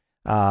occult.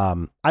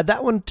 That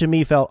one to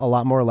me felt a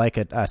lot more like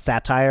a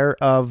satire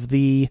of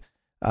the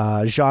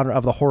genre,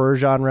 of the horror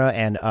genre,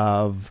 and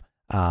of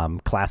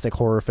classic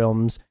horror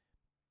films.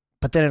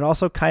 But then it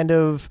also kind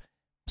of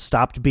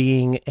stopped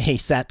being a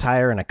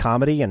satire and a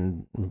comedy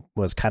and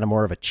was kind of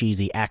more of a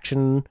cheesy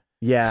action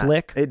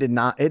flick. It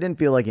didn't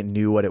feel like it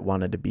knew what it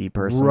wanted to be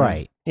personally.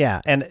 Right.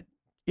 Yeah. And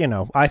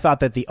I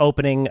thought that the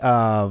opening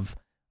of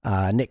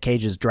Nick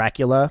Cage's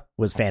Dracula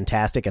was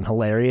fantastic and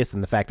hilarious,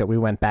 and the fact that we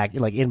went back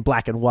like in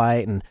black and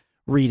white and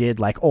redid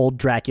like old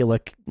Dracula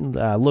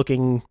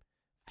looking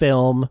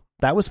film,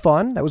 that was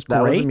fun. That was great.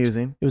 That was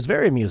amusing. It was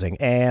very amusing.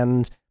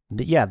 And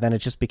then it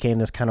just became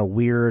this kind of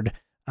weird,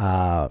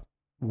 we're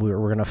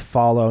going to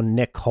follow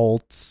Nick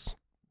Holtz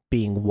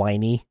being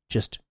whiny.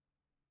 Just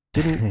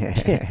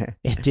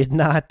it did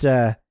not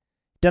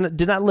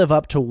live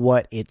up to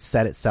what it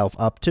set itself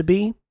up to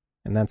be.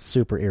 And that's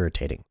super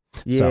irritating.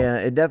 Yeah,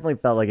 it definitely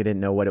felt like it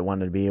didn't know what it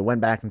wanted to be. It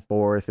went back and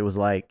forth. It was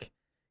like,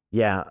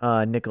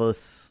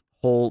 Nicholas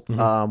Hoult,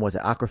 was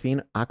it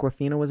Aquafina?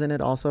 Aquafina was in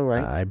it also,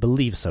 right? I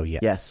believe so,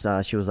 yes.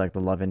 Yes, she was like the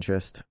love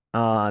interest.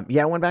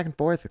 It went back and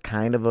forth.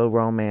 Kind of a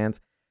romance,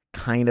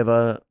 kind of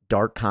a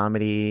dark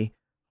comedy,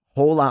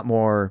 whole lot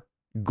more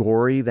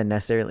gory than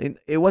necessarily.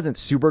 It wasn't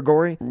super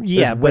gory.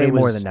 Yeah, but way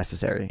more than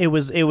necessary. It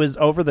was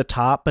over the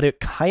top, but it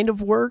kind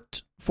of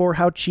worked for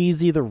how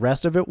cheesy the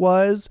rest of it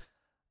was.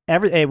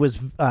 It was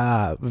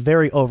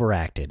very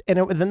overacted, and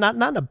it not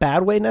in a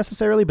bad way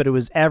necessarily, but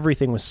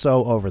everything was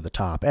so over the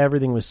top.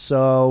 Everything was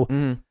so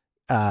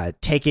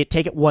take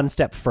it one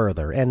step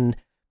further, and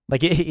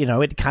like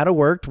it kind of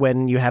worked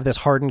when you have this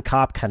hardened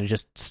cop kind of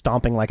just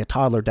stomping like a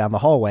toddler down the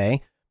hallway,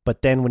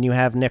 but then when you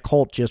have Nick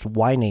Hoult just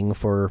whining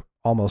for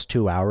almost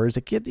 2 hours,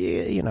 it got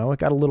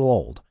a little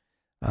old.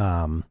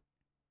 I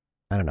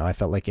don't know. I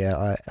felt like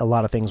a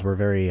lot of things were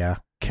very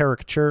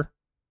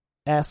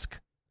caricature-esque.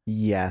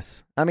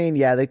 Yes. I mean,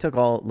 they took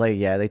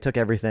they took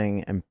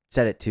everything and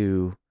set it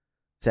to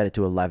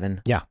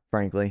 11. Yeah.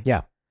 Frankly.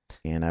 Yeah.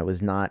 And it was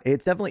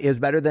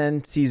better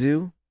than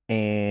Sisu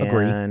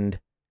and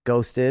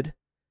Ghosted.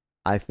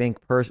 I think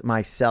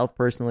myself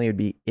personally would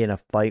be in a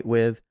fight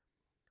with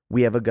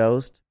We Have a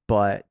Ghost,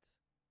 but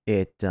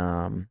it,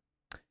 I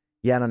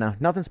don't know.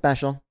 Nothing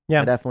special.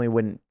 Yeah. I definitely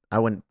wouldn't I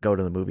wouldn't go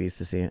to the movies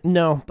to see it.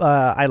 No,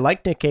 I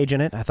liked Nick Cage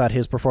in it. I thought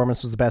his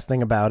performance was the best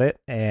thing about it,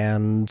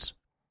 and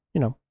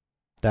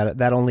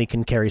that only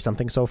can carry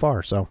something so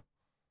far. So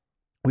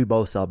we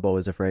both saw Beau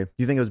is Afraid. Do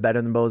you think it was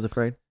better than Beau is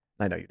Afraid?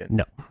 I know you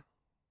didn't.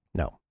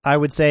 No, I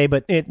would say,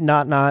 but it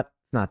not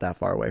It's not that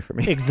far away from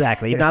me.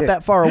 exactly not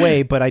that far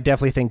away. But I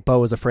definitely think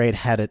Beau is Afraid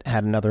had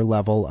another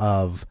level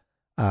of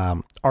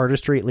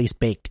artistry at least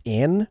baked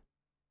in.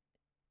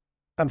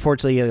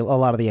 Unfortunately, a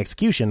lot of the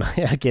execution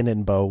again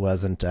in Beau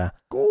wasn't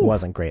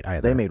great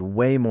either. They made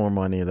way more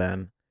money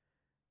than.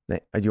 Do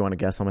you want to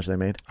guess how much they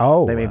made?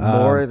 Oh, they made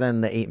more than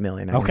the $8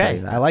 million.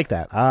 Okay, I like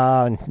that.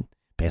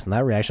 Based on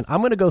that reaction, I'm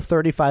going to go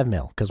 35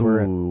 mil because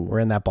we're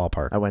in that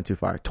ballpark. I went too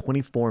far.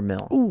 24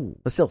 mil. Ooh,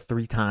 but still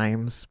 3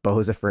 times Beau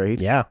is Afraid.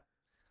 Yeah.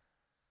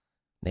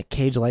 Nick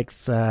Cage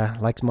likes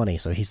money,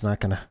 so he's not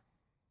gonna.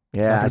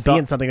 Yeah, be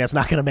in something that's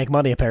not gonna make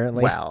money.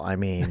 Apparently. Well, I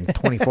mean,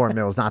 24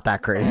 mil is not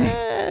that crazy.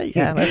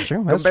 Yeah, that's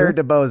true. Compared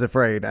to Beau is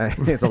Afraid,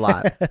 it's a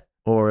lot.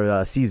 Or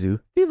Sisu.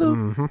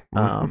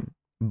 Mm-hmm.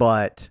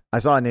 But I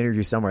saw an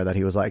interview somewhere that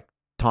he was like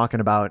talking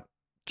about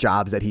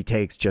jobs that he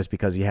takes just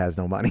because he has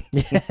no money.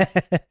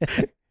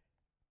 I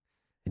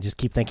just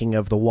keep thinking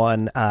of the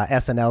one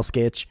SNL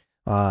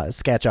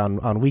sketch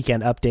on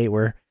Weekend Update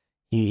where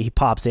he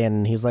pops in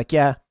and he's like,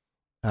 "Yeah,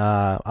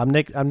 I'm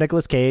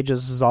Nicolas Cage.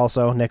 This is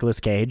also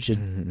Nicolas Cage.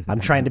 And I'm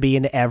trying to be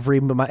in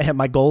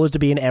my goal is to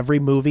be in every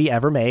movie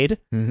ever made."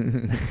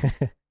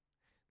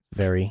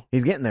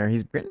 He's getting there.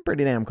 He's getting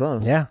pretty damn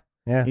close. Yeah.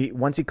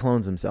 Once he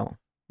clones himself,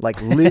 like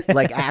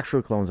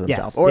actual clones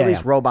himself, yes, or at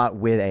least robot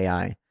with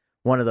AI.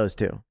 One of those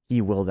two,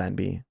 he will then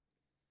be.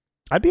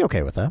 I'd be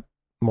okay with that.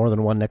 More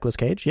than one Nicolas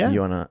Cage. Yeah.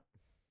 You wanna?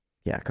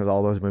 Yeah, because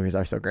all those movies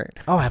are so great.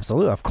 Oh,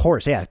 absolutely. Of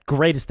course. Yeah.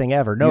 Greatest thing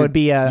ever. No, it'd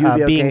be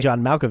being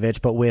John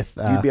Malkovich, but with...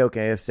 you'd be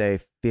okay if, say,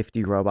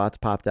 50 robots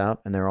popped out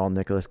and they're all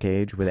Nicolas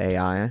Cage with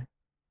AI?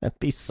 That'd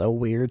be so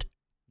weird.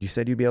 You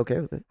said you'd be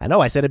okay with it? I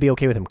know. I said I'd be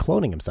okay with him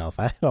cloning himself.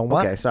 I don't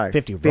want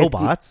 50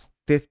 robots.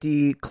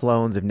 50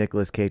 clones of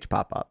Nicolas Cage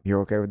pop up.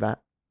 You're okay with that?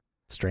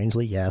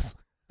 Strangely, yes.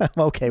 I'm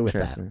okay with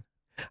that.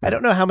 I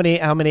don't know how many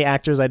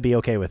actors I'd be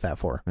okay with that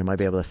for. I might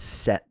be able to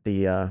set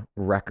the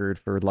record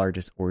for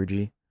largest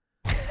orgy.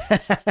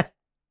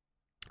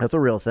 That's a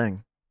real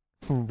thing.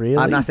 Really?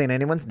 I'm not saying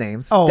anyone's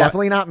names.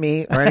 Definitely not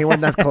me or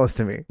anyone that's close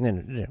to me.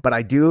 No. But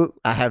I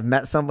have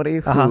met somebody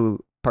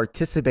who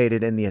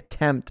participated in the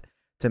attempt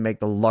to make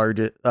the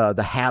largest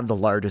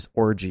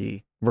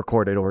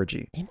recorded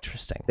orgy.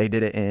 Interesting. They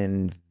did it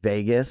in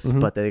Vegas,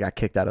 but they got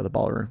kicked out of the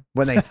ballroom.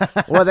 When they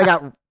they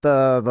got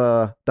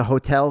the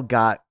hotel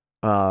got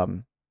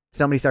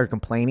somebody started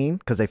complaining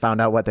because they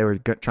found out what they were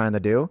trying to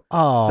do.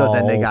 Oh, so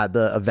then they got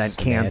the event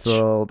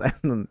canceled,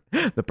 and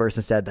the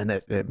person said then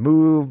it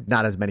moved.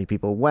 Not as many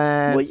people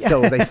went, well, yeah.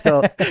 So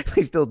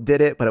they still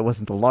did it, but it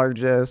wasn't the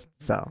largest.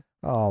 So,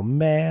 oh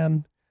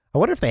man, I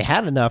wonder if they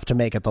had enough to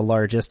make it the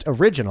largest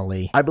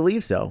originally. I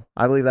believe so.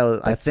 I believe that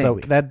was. That's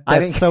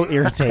so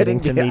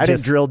irritating to me. I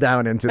didn't drill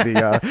down into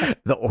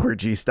the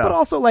orgy stuff, but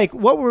also like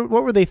what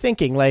were they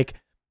thinking? Like,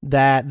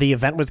 that the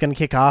event was going to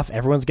kick off,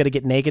 everyone's going to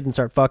get naked and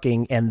start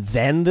fucking, and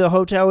then the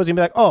hotel was going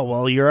to be like, oh,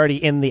 well, you're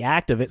already in the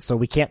act of it, so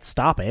we can't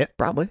stop it.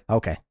 Probably.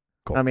 Okay,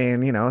 cool. I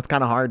mean, it's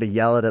kind of hard to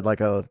yell at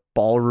like a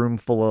ballroom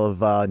full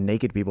of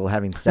naked people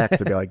having sex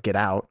and be like, get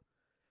out.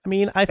 I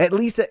mean, at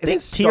least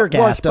think tear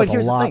gas does a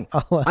lot.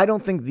 I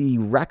don't think the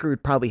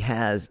record probably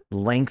has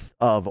length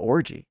of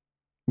orgy.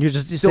 You're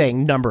just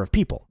saying number of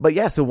people. But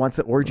yeah, so once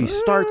the orgy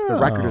starts, the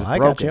record is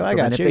broken. I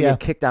got you. If they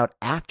get kicked out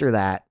after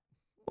that,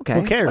 okay,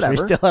 who cares? Whatever. We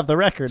still have the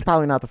record. It's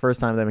probably not the first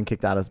time they've been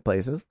kicked out of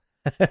places.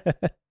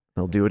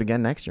 They'll do it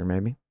again next year,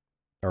 maybe.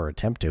 Or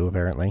attempt to,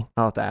 apparently.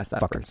 I'll have to ask that.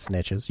 Fucking first.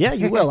 Snitches. Yeah,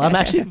 you will. I'm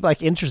actually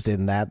interested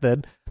in that.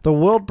 The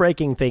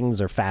world-breaking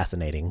things are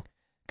fascinating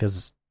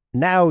because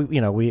now,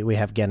 we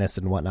have Guinness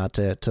and whatnot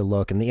to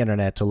look, and the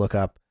internet to look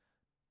up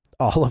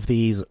all of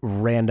these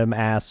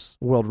random-ass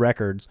world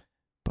records.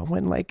 But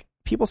when,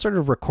 people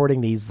started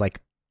recording these,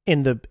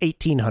 in the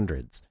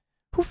 1800s,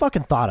 who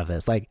fucking thought of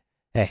this?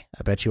 Hey,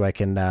 I bet you I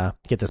can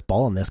get this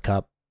ball in this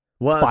cup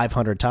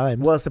 500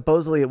 times. Well,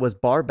 supposedly it was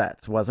bar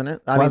bets, wasn't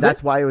it? I mean,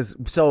 that's why it was.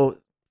 So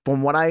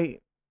from what I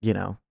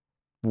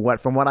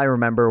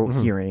remember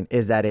hearing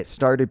is that it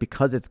started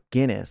because it's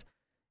Guinness.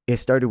 It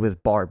started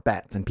with bar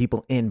bets and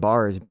people in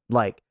bars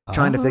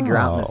trying to figure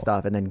out this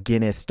stuff, and then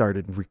Guinness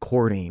started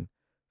recording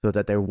so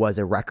that there was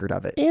a record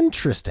of it.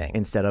 Interesting.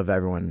 Instead of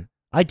everyone.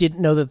 I didn't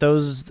know that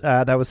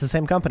that was the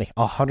same company.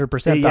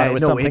 100% thought it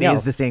was something else. It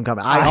is the same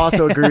company. I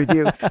also agree with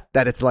you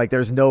that it's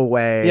there's no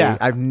way. Yeah.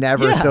 I've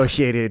never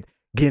associated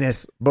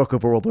Guinness Book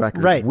of World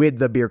Records with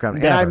the beer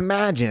company. Never. And I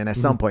imagine at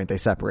some point they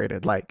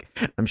separated.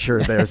 I'm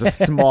sure there's a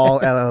small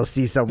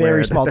LLC somewhere.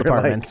 Very small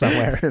department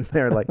somewhere. And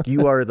they're like,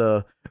 you are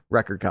the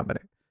record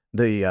company.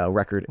 The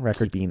record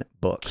keeping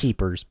books.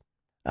 Keepers.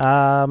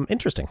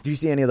 Interesting. Do you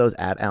see any of those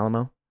at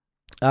Alamo?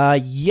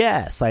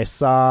 Yes, I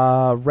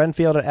saw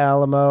Renfield at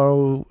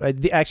Alamo.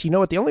 Actually, you know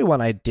what? The only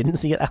one I didn't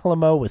see at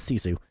Alamo was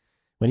Sisu.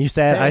 When you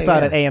said I saw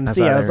it at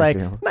AMC, I was like,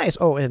 nice.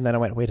 Oh, and then I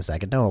went, wait a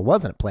second. No, it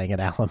wasn't playing at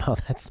Alamo.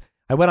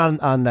 I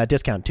went on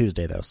Discount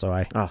Tuesday though, so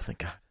Oh, thank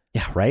God.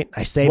 yeah, right.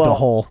 I saved a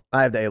whole.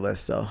 I have the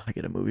A-list, so I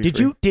get a movie.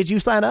 Did you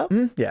sign up?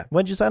 Yeah.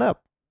 When did you sign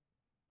up?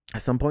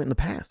 At some point in the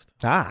past.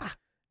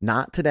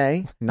 Not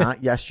today,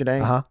 not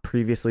yesterday.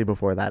 Previously,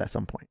 before that, at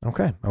some point.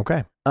 Okay.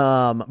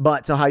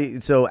 But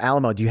so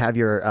Alamo, do you have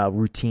your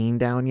routine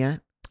down yet?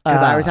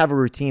 Because I always have a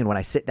routine when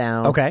I sit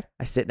down. Okay.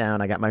 I sit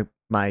down. I got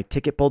my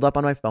ticket pulled up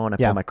on my phone. I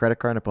put my credit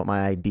card. I put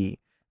my ID,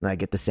 and I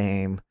get the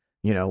same,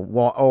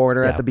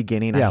 order at the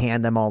beginning. I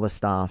hand them all the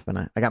stuff, and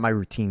I got my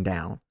routine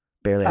down.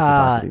 Barely have to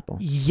talk to people.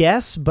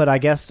 Yes, but I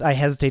guess I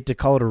hesitate to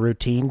call it a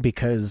routine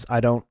because I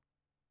don't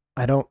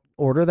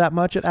order that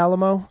much at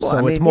Alamo. Well,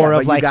 so it's more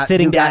of like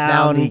sitting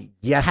down.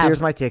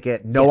 Here's my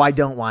ticket. No, yes. I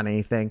don't want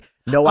anything.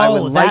 No, I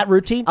would that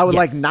routine. I would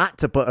like not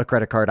to put a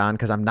credit card on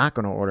because I'm not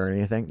going to order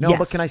anything. No,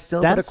 but can I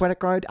still put a credit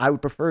card? I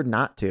would prefer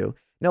not to.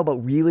 No, but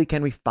really,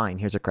 can we? Fine.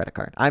 Here's a credit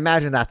card. I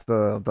imagine that's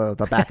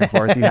the back and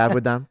forth you have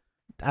with them.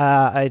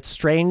 It's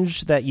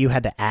strange that you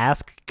had to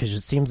ask because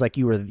it seems like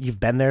you've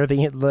been there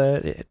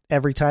the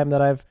every time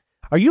that I've.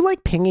 Are you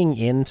like pinging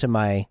into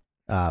my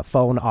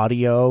phone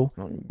audio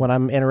when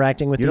I'm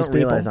interacting with these people?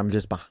 You don't realize I'm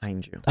just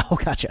behind you. Oh,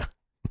 gotcha.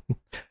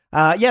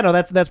 Yeah, no,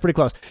 that's pretty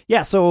close.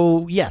 Yeah,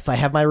 so yes, I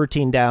have my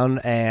routine down,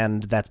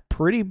 and that's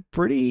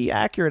pretty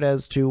accurate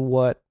as to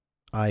what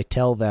I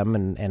tell them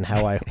and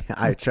how I.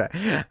 I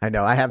try. I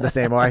know I have the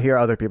same, or I hear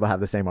other people have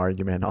the same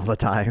argument all the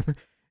time.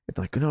 It's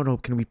like, no,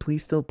 can we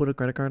please still put a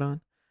credit card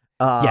on?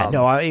 I'm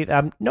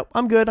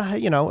good.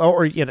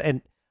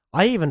 And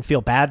I even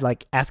feel bad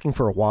like asking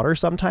for a water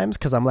sometimes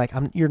because I'm like,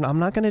 I'm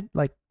not gonna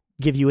like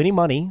give you any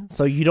money,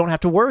 so you don't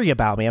have to worry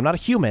about me. I'm not a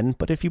human,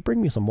 but if you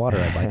bring me some water,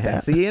 I'd like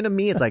that. See, and to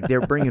me, it's like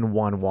they're bringing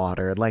one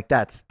water. Like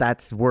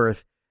that's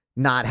worth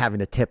not having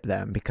to tip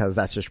them because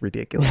that's just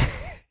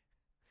ridiculous.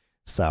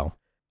 So,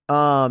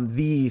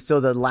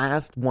 the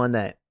last one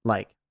that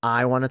like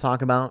I want to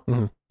talk about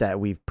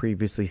that we've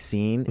previously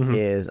seen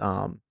is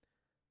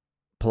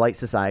Polite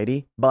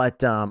Society,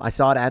 but I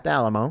saw it at the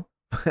Alamo.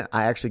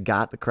 I actually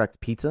got the correct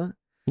pizza.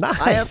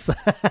 Nice.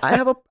 I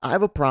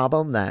have a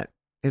problem that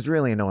is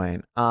really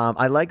annoying.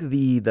 I like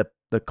the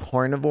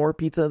carnivore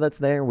pizza that's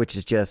there, which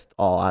is just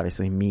all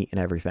obviously meat and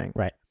everything.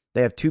 Right.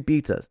 They have two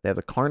pizzas. They have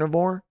the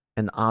carnivore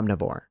and the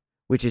omnivore,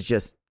 which is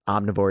just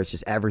omnivore is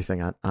just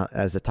everything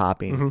as a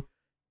topping.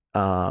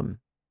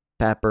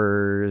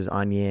 Peppers,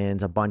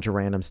 onions, a bunch of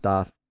random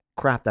stuff,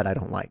 crap that I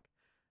don't like.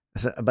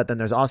 So, but then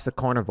there's also the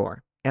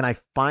carnivore. And I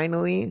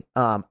finally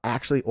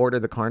actually ordered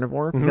the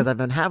carnivore because I've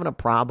been having a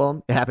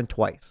problem. It happened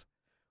twice.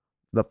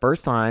 The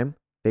first time,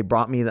 they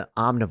brought me the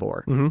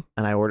omnivore, and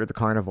I ordered the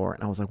carnivore.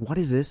 And I was like, what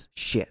is this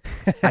shit?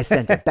 I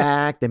sent it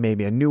back. They made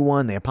me a new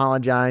one. They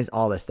apologized,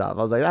 all this stuff.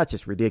 I was like, that's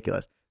just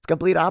ridiculous. It's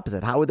complete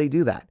opposite. How would they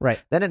do that?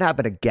 Right. Then it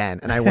happened again.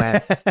 And I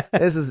went,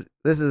 this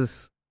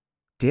is,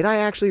 did I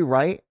actually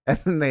write? And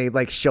then they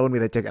like showed me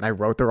the ticket and I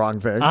wrote the wrong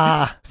thing.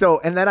 So,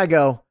 and then I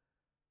go,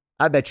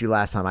 I bet you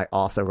last time I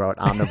also wrote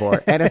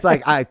omnivore. And it's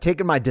like I've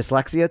taken my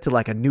dyslexia to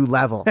like a new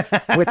level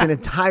with an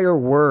entire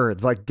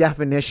words, like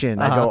definition.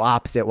 I go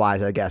opposite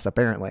wise, I guess,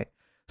 apparently.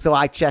 So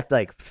I checked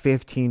like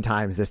 15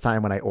 times this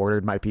time when I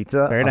ordered my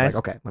pizza. Very nice.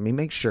 Like, okay, let me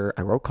make sure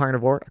I wrote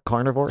carnivore.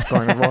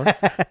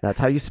 That's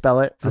how you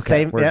spell it. It's the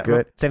same. We're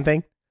good. Same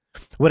thing.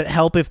 Would it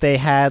help if they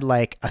had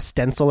like a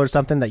stencil or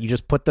something that you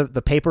just put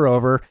the paper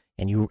over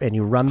and you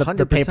run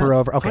the paper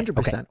over? Okay, 100%.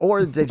 Okay.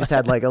 Or they just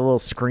had like a little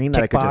screen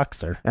that I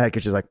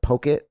could just like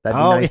poke it. That'd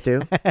be nice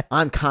too.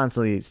 I'm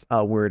constantly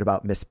worried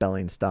about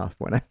misspelling stuff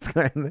when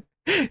I'm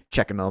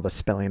checking all the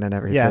spelling and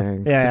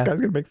everything. Yeah. This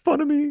guy's gonna make fun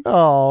of me.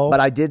 Oh,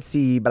 but I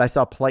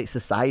saw Polite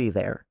Society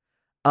there.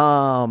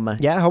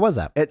 Yeah, how was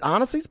that? It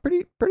honestly is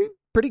pretty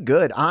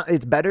good.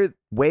 It's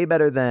way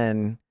better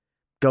than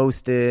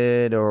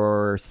Ghosted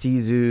or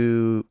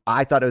Sizu.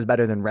 I thought it was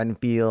better than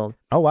Renfield.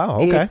 Oh wow,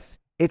 okay.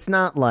 It's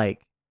not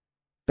like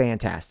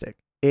fantastic.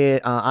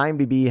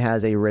 IMDb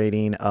has a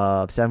rating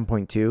of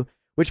 7.2,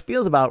 which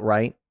feels about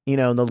right.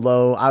 In the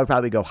low, I would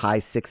probably go high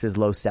 6s,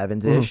 low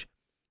 7s ish.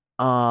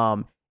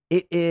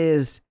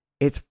 It's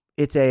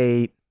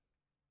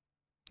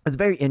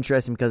very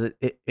interesting because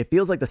it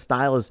feels like the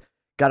style has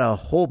got a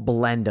whole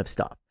blend of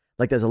stuff.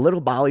 Like there's a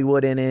little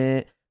Bollywood in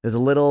it. There's a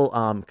little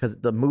because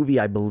the movie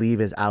I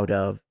believe is out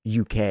of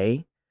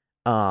UK.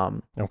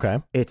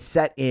 Okay. It's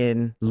set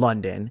in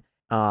London.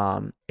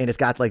 And it's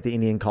got like the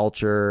Indian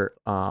culture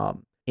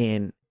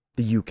in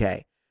the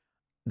UK.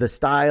 The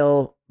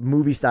style,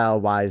 movie style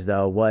wise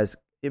though, was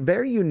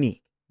very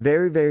unique.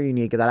 Very, very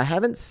unique that I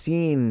haven't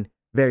seen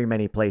very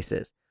many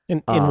places.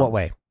 In what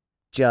way?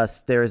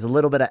 Just there's a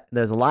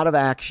lot of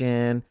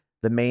action.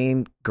 The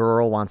main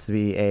girl wants to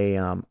be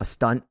a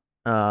stunt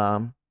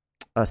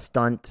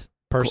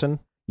person.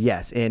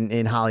 Yes,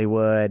 in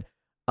Hollywood,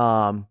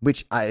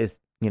 which I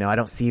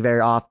don't see very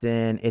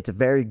often. It's a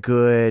very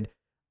good.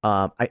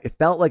 It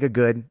felt like a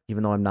good,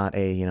 even though I'm not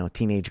a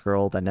teenage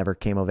girl that never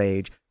came of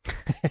age,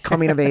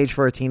 coming of age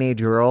for a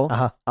teenage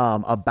girl.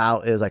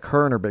 About is like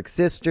her and her big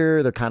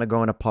sister. They're kind of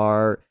growing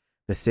apart.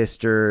 The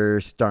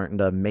sister's starting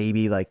to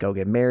maybe like go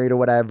get married or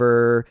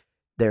whatever.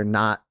 They're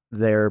not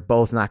they're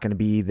both not going to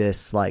be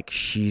this, like,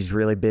 she's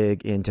really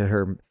big into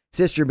her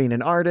sister being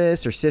an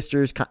artist. Her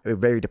sister's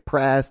very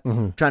depressed,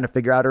 trying to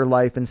figure out her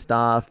life and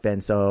stuff.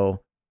 And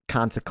so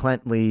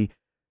consequently,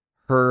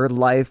 her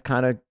life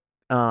kind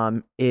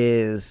of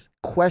is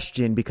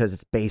questioned because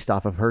it's based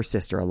off of her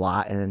sister a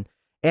lot. And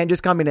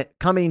just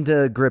coming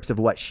to grips of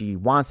what she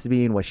wants to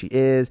be and what she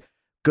is.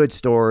 Good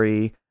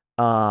story.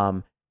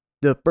 The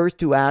first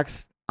 2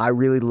 acts I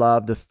really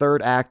loved. The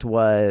third act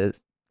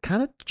was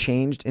kind of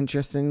changed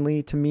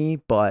interestingly to me,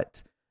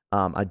 but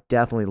I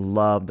definitely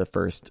love the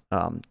first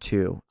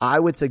 2. I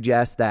would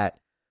suggest that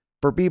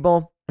for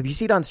people, if you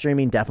see it on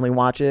streaming, definitely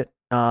watch it.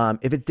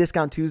 If it's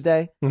Discount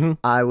Tuesday,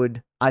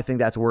 I think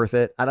that's worth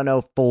it. I don't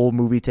know, full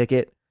movie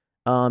ticket,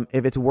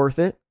 if it's worth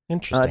it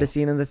to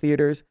see it in the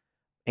theaters.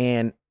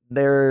 And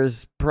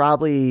there's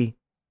probably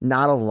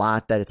not a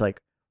lot that it's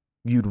like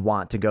you'd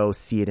want to go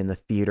see it in the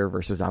theater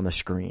versus on the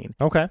screen.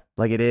 Okay.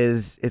 Like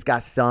it's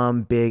got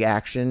some big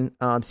action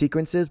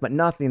sequences, but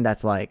nothing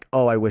that's like,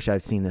 oh, I wish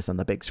I'd seen this on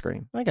the big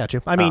screen. I got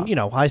you. I mean,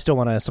 I still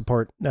want to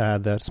support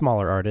the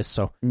smaller artists,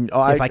 so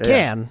if I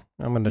can,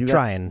 I'm going to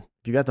try and...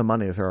 If you got the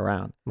money to throw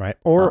around. Right.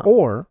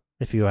 Or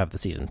if you have the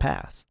season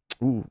pass.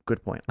 Ooh,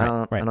 good point.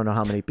 I don't know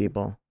how many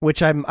people.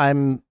 Which I'm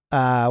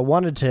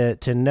wanted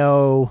to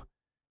know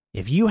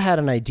if you had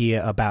an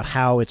idea about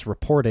how it's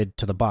reported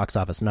to the box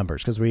office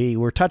numbers, because we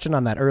were touching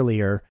on that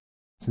earlier.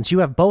 Since you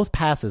have both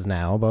passes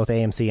now, both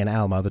AMC and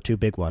Alamo, the 2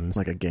 big ones.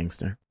 Like a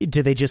gangster.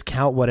 Do they just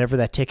count whatever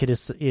that ticket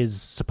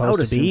is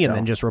supposed to be and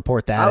then just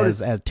report that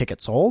as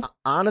tickets sold?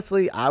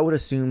 Honestly, I would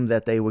assume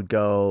that they would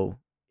go,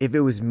 if it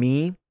was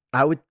me,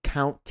 I would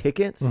count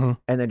tickets and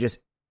then just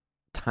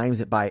times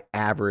it by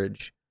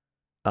average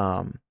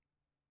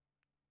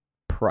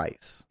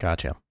price.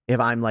 Gotcha.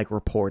 If I'm like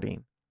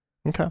reporting.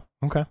 Okay.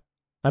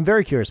 I'm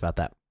very curious about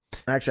that.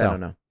 Actually, I don't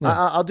know. Yeah.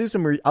 I'll do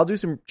some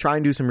try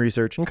and do some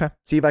research. Okay.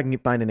 See if I can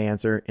find an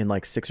answer in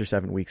like 6 or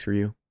 7 weeks for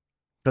you.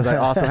 Because I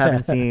also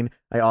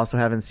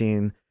haven't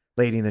seen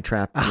Lady in the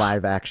Tramp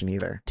live action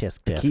either.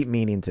 Tisk. I keep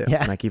meaning to,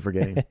 and I keep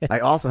forgetting. I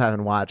also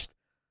haven't watched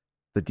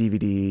the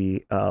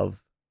DVD of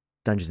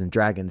Dungeons and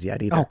Dragons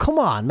yet either. Oh, come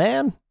on,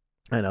 man.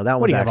 I know that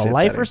one. What do you have, a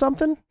life or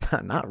something?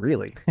 Not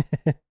really.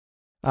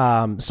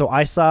 So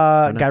I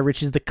saw Guy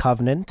Ritchie's The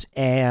Covenant,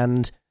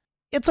 and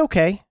it's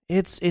okay.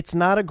 It's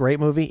not a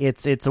great movie.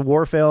 It's a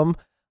war film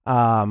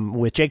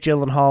with Jake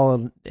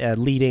Gyllenhaal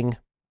leading,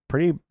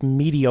 pretty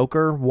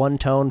mediocre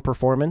one-tone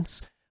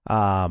performance.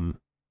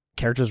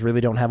 Characters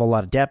really don't have a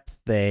lot of depth.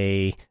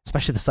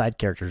 Especially the side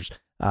characters.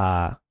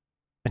 And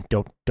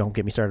don't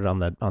get me started on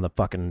the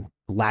fucking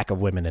lack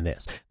of women in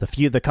this.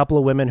 The couple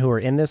of women who are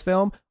in this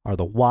film are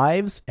the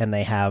wives, and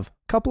they have a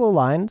couple of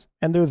lines,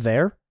 and they're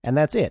there, and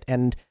that's it.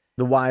 And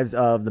the wives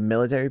of the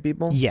military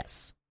people?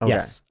 Yes. Okay.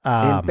 Yes.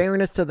 In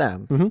fairness to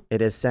them,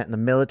 it is set in the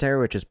military,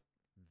 which is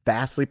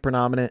vastly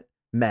predominant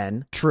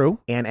men. True.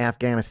 And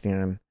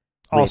Afghanistan.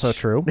 Also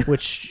true,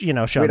 which,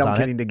 shows we don't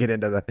on need to get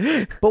into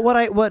that. But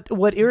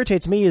what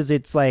irritates me is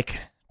it's like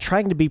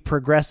trying to be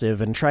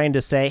progressive and trying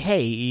to say,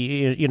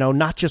 hey,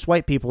 not just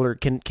white people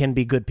can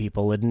be good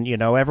people, and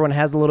everyone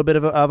has a little bit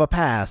of a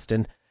past,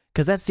 and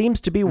because that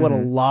seems to be what a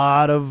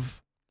lot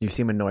of... You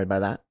seem annoyed by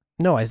that?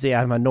 No,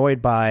 I'm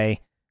annoyed by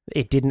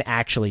it didn't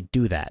actually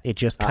do that. It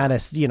just kind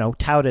of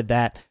touted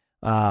that,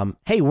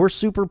 hey, we're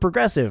super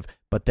progressive,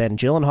 but then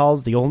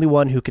Gyllenhaal's the only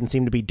one who can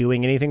seem to be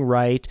doing anything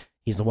right.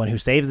 He's the one who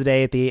saves the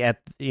day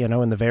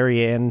in the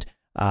very end.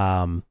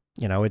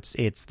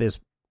 It's this.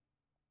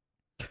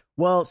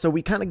 Well, so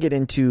we kind of get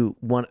into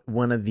one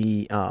of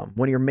the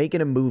when you're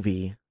making a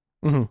movie,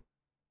 who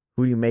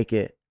do you make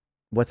it?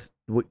 What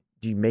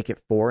do you make it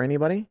for?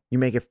 Anybody? You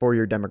make it for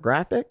your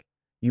demographic.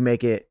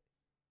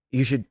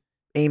 You should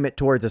aim it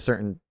towards a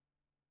certain.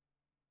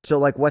 So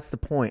like, what's the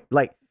point?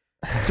 Like,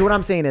 so what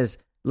I'm saying is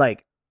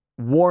like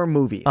war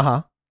movies.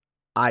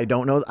 I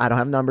don't know. I don't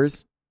have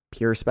numbers.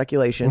 Pure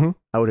speculation.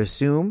 I would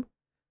assume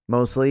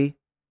mostly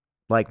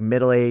like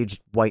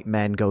middle-aged white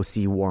men go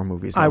see war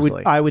movies.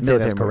 Mostly. I would say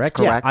that's correct.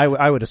 Yeah,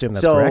 I would assume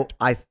that's correct.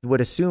 So I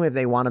would assume if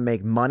they want to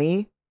make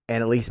money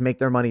and at least make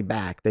their money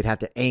back, they'd have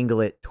to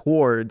angle it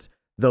towards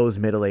those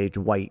middle-aged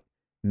white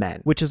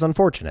men. Which is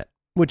unfortunate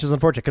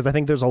because I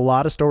think there's a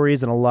lot of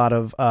stories and a lot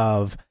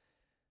of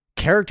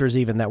characters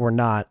even that we're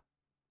not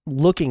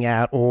looking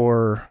at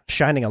or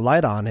shining a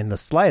light on in the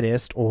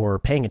slightest or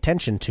paying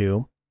attention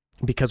to,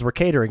 because we're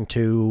catering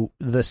to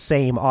the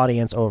same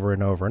audience over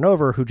and over and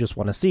over who just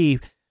want to see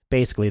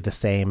basically the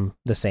same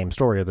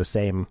story or the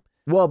same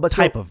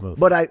type of movie.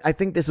 But I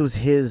think this was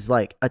his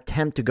like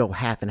attempt to go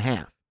half and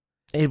half.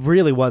 It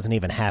really wasn't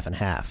even half and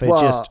half.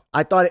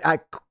 I thought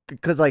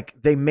because like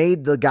they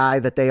made the guy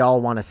that they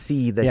all want to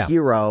see the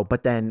hero,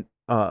 but then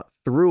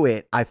through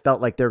it, I felt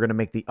like they're going to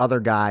make the other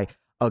guy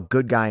a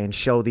good guy and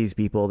show these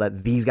people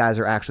that these guys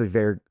are actually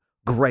very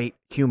great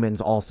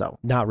humans also.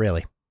 Not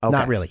really. Okay.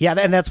 Not really. Yeah,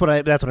 and that's what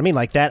I mean.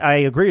 Like that, I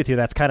agree with you.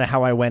 That's kind of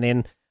how I went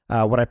in,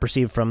 what I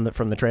perceived from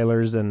the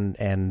trailers and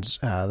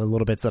the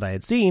little bits that I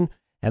had seen,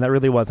 and that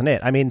really wasn't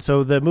it. I mean,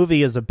 so the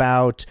movie is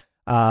about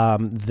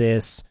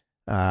this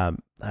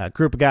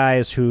group of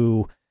guys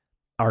who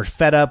are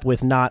fed up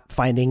with not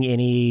finding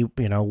any,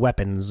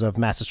 weapons of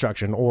mass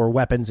destruction or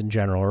weapons in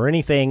general or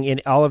anything. In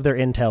all of their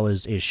intel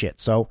is shit.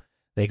 So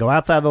they go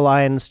outside the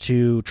lines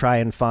to try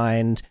and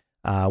find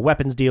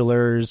weapons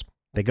dealers.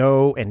 They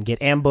go and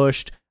get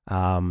ambushed.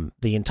 The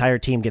entire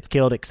team gets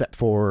killed except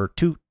for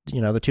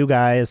the two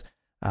guys,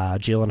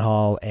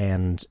 Gyllenhaal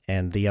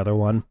and the other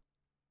one.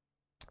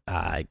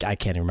 I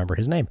can't even remember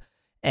his name.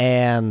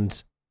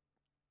 And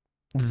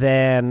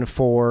then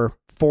for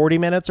 40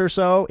 minutes or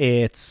so,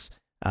 it's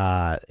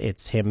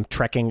him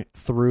trekking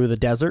through the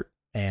desert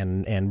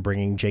and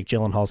bringing Jake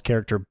Gyllenhaal's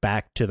character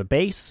back to the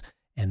base.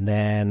 And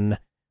then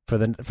for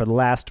the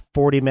last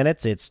 40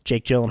 minutes, it's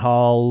Jake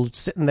Gyllenhaal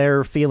sitting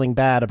there feeling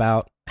bad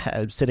about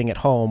sitting at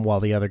home while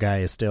the other guy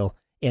is still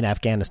in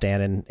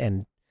Afghanistan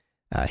and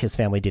his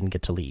family didn't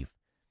get to leave.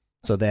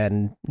 So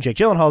then Jake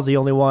Gyllenhaal's the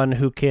only one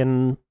who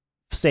can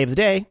save the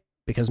day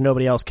because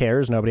nobody else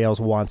cares. Nobody else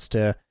wants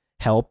to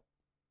help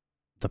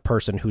the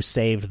person who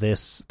saved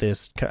this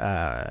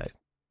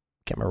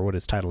can't remember what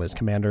his title is,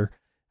 commander,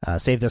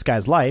 saved this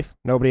guy's life.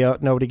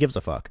 Nobody gives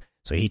a fuck.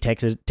 So he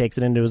takes it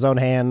into his own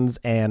hands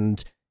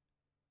and,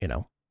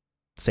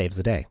 saves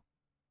the day.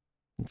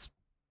 It's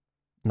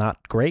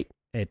not great.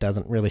 It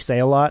doesn't really say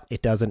a lot.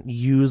 It doesn't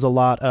use a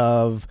lot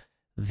of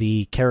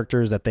the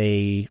characters that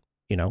they,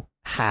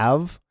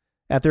 have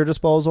at their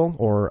disposal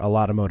or a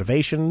lot of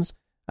motivations.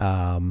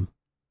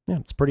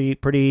 It's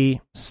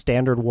pretty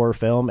standard war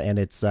film, and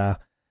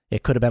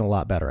it could have been a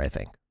lot better, I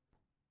think.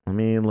 Let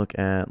me look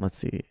at, let's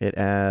see, it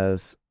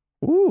has,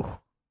 ooh,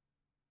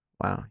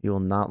 wow, you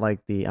will not like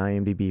the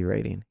IMDb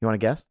rating. You want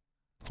to guess?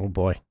 Oh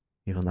boy.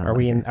 You will not. Are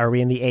we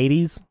in the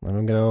 80s? I'm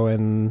going to go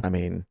in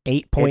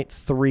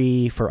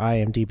 8.3 for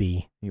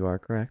IMDb. You are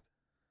correct.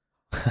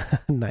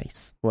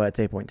 Nice. Well, it's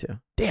 8.2.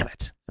 Damn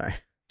it. Sorry.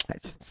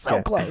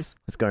 So close.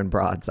 It's going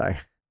broad, sorry.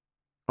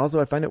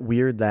 Also, I find it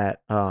weird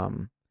that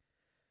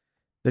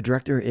the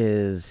director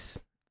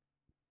is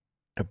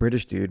a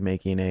British dude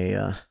making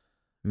a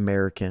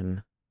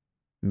American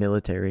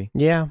military.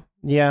 Yeah.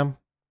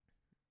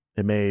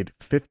 It made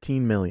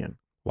 $15 million.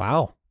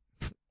 Wow.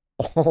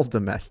 All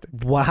domestic.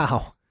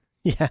 Wow.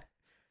 Yeah.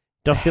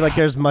 Don't feel like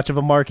there's much of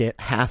a market.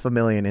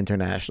 $500,000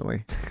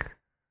 internationally.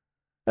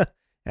 I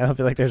don't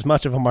feel like there's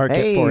much of a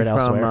market for it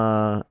elsewhere.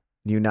 From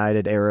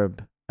United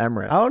Arab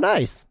Emirates. Oh,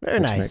 nice. Very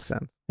which nice. Makes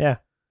sense. Yeah.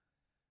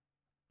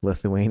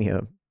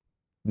 Lithuania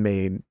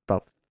made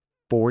about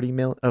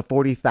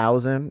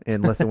 40,000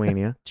 in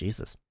Lithuania.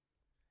 Jesus.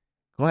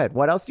 Go ahead.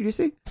 What else did you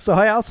see? So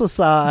I also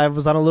I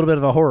was on a little bit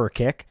of a horror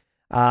kick.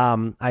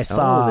 I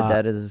saw The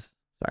Dead is...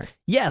 Sorry.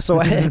 Yeah, so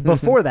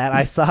before that,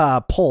 I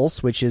saw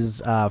Pulse, which is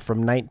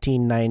from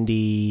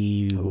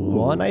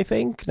 1991, I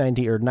think,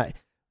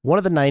 one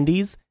of the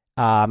 90s,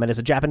 and it's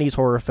a Japanese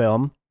horror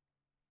film.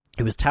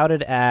 It was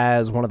touted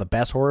as one of the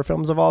best horror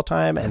films of all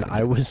time, and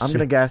I'm going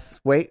to guess,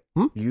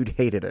 you'd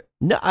hated it.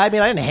 No, I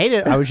mean, I didn't hate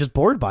it. I was just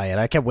bored by it.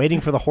 I kept waiting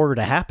for the horror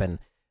to happen.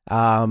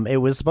 It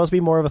was supposed to be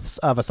more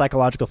of a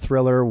psychological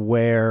thriller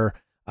where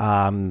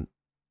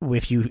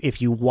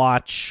if you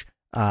watch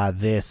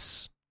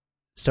this...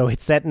 So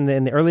it's set in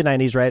the early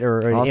 90s, right?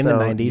 Or also, in the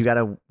 90s. You got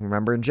to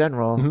remember in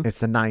general,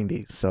 it's the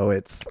 90s. So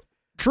it's...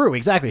 True,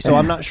 exactly. So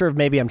I'm not sure if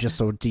maybe I'm just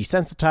so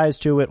desensitized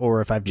to it or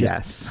if I've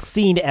just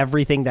seen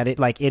everything that it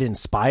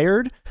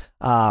inspired.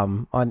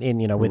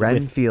 With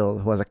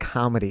Renfield was a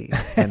comedy.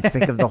 And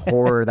think of the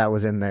horror that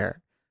was in there.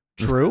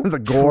 True. The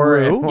gore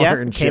and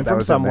horror and shit came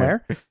from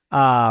somewhere.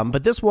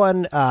 But this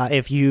one,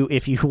 if you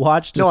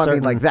watched I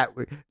mean like that,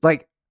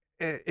 like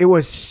it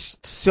was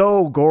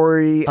so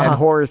gory and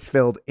horrors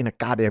filled in a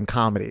goddamn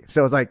comedy.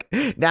 So it's like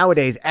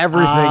nowadays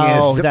everything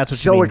is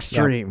so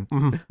extreme. Yeah.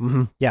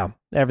 Mm-hmm. Yeah,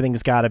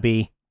 everything's got to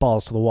be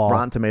balls to the wall.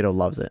 Rotten Tomato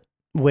loves it.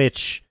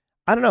 Which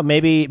I don't know.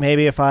 Maybe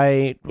if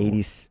I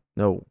 80s.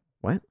 No,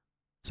 what?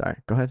 Sorry,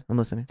 go ahead. I'm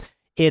listening.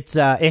 It's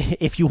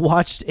if you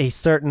watched a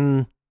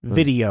certain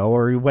video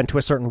or you went to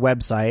a certain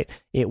website,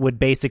 it would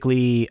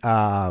basically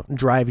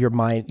drive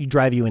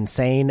you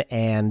insane,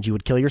 and you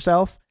would kill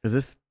yourself.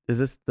 Is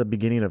this the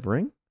beginning of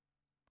Ring?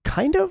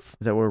 Kind of.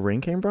 Is that where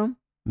Ring came from?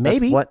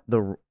 Maybe. That's what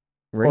the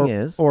Ring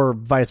is, or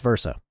vice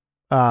versa.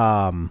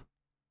 And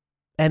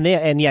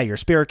your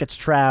spirit gets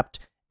trapped,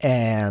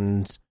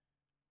 and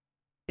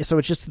so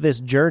it's just this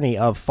journey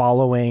of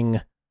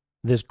following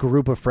this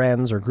group of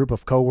friends or group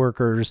of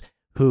coworkers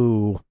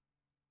who,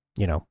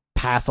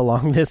 pass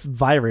along this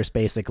virus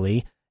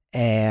basically.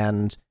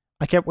 And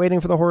I kept waiting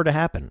for the horror to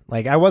happen.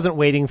 Like I wasn't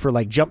waiting for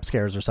like jump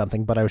scares or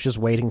something, but I was just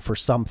waiting for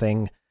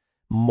something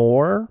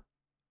more.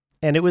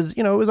 And it was,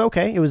 it was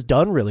okay. It was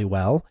done really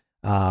well.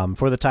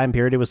 For the time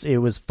period, it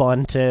was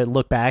fun to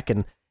look back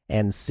and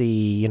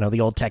see,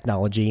 the old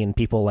technology and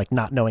people like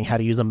not knowing how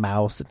to use a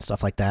mouse and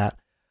stuff like that.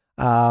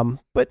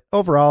 But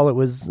overall it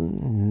was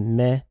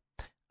meh.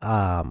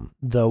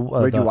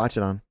 Where'd you watch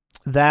it on?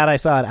 That I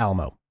saw at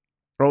Alamo.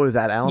 Oh, is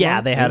that Alamo?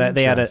 Yeah, they had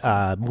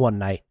a one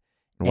night.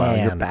 Wow,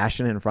 and you're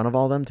bashing it in front of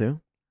all them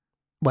too?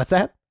 What's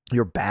that?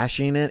 you're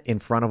bashing it in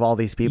front of all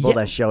these people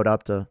that showed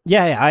up to.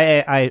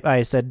 Yeah.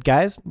 I said,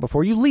 guys,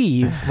 before you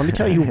leave, let me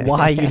tell you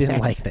why you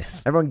didn't like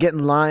this. Everyone get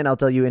in line. I'll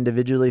tell you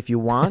individually if you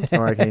want,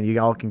 or you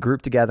all can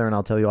group together and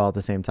I'll tell you all at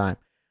the same time.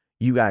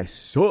 You guys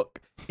suck.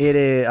 It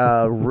is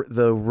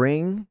The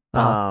Ring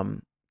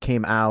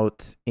came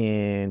out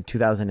in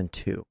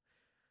 2002.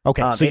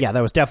 Okay, so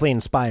that was definitely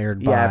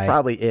inspired by... Yeah, it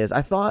probably is.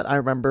 I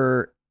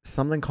remember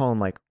something called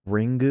like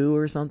Ringu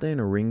or something,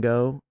 or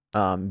Ringo,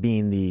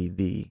 being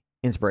the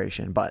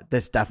inspiration, but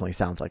this definitely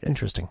sounds like it.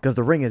 Interesting. Because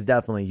The Ring is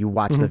definitely, you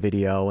watch the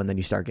video and then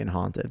you start getting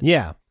haunted.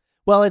 Yeah.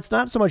 Well, it's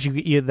not so much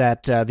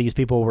that these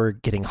people were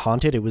getting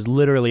haunted. It was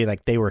literally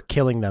like they were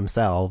killing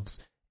themselves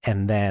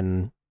and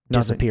then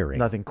disappearing.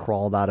 Nothing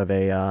crawled out of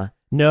a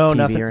no,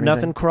 TV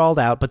nothing crawled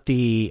out, but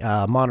the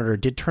monitor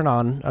did turn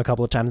on a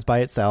couple of times by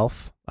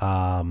itself.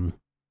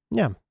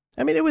 Yeah.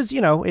 I mean, it was,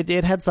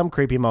 it had some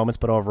creepy moments,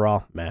 but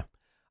overall, meh.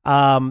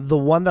 The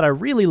one that I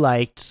really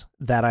liked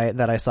that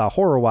I saw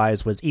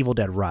horror-wise was Evil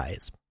Dead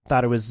Rise.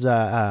 Thought it was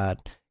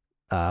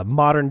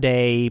modern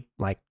day,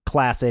 like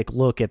classic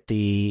look at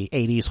the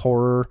 80s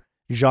horror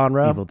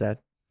genre. Evil Dead.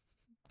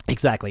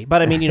 Exactly.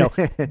 But I mean, was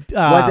it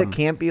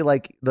campy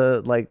like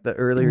the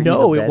earlier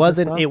No, Evil it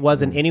wasn't. Dead It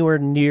wasn't anywhere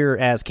near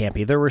as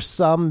campy. There were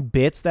some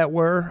bits that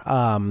were.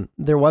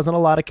 There wasn't a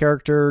lot of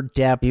character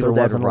depth. Evil there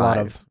Dead wasn't Rise, a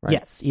lot of right?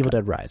 Yes, Evil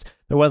Dead Rise.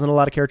 There wasn't a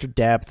lot of character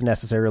depth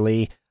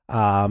necessarily.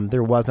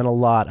 There wasn't a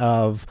lot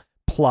of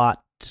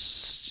plot,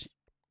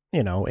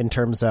 in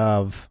terms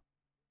of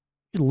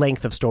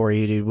length of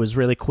story. It was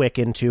really quick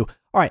into,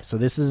 all right, so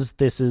this is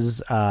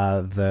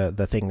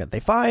the thing that they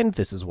find,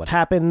 this is what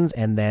happens,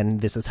 and then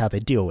this is how they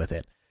deal with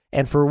it.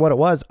 And for what it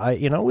was,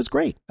 it was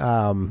great.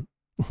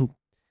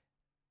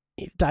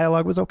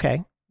 Dialogue was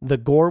okay. The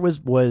gore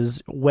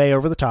was way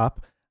over the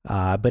top,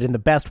 but in the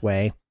best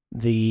way.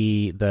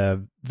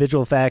 The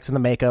visual effects and the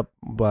makeup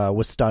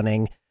was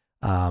stunning.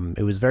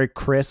 It was very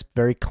crisp,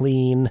 very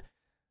clean,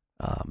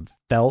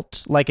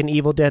 felt like an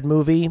Evil Dead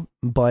movie,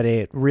 but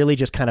it really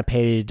just kind of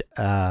paid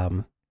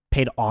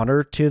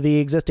honor to the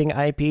existing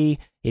IP.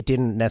 It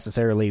didn't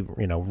necessarily,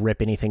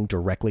 rip anything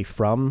directly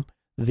from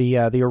the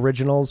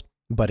originals,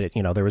 but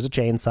there was a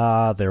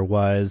chainsaw, there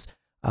was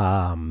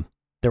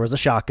a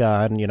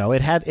shotgun,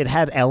 it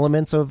had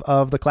elements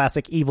of the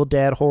classic Evil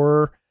Dead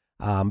horror,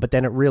 but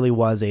then it really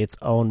was its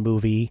own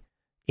movie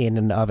in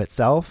and of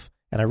itself,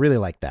 and I really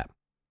liked that.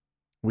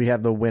 We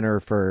have the winner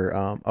for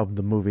of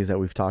the movies that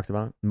we've talked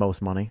about,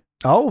 most money.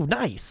 Oh,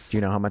 nice. Do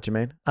you know how much it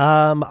made?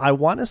 I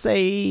want to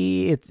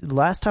say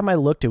last time I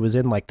looked, it was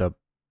in like the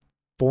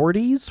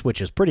 40s,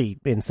 which is pretty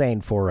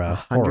insane for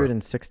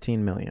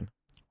 116 million.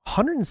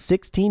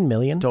 116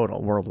 million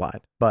total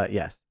worldwide. But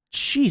yes.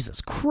 Jesus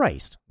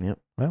Christ. Yep.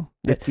 Well,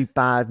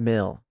 55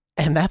 mil.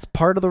 And that's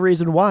part of the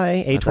reason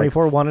why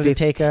A24 wanted to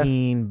take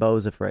 15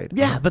 Beau's Afraid.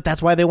 Yeah, but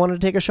that's why they wanted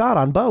to take a shot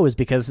on Beau, is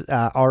because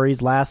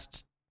Ari's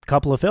last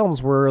couple of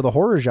films were the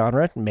horror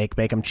genre, make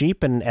them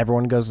cheap, and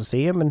everyone goes to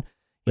see them, and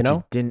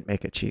you didn't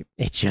make it cheap.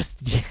 It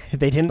just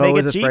they didn't Beau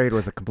make it cheap. Beau Afraid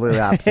was a completely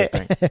opposite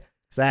thing.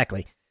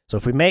 Exactly. So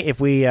if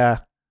we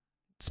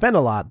spend a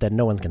lot, then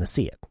no one's going to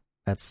see it.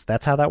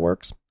 That's how that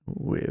works.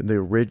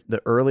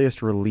 The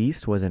earliest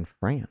release was in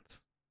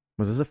France.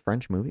 Was this a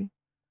French movie?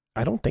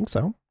 I don't think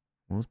so.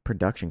 What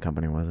production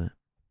company was it?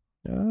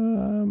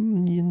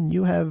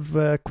 You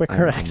have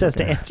quicker access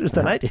to answers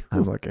than I do.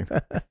 I'm looking.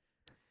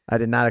 I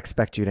did not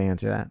expect you to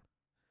answer that.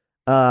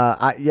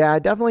 I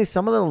definitely,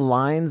 some of the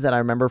lines that I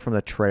remember from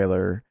the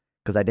trailer,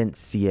 because I didn't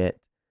see it,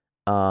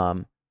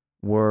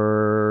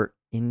 were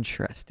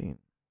interesting.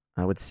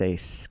 I would say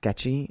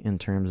sketchy in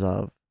terms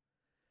of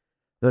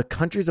the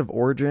countries of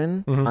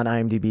origin. On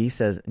IMDb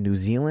says New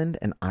Zealand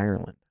and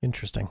Ireland.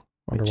 Interesting.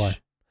 Wonder why.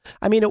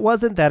 I mean, it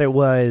wasn't that it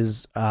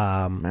was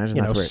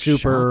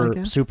super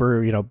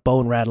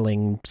bone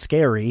rattling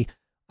scary,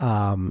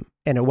 and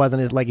it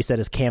wasn't as, like you said,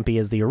 as campy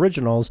as the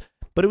originals,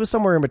 but it was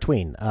somewhere in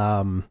between.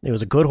 It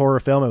was a good horror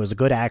film. It was a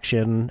good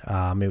action.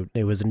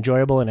 It was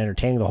enjoyable and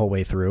entertaining the whole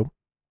way through.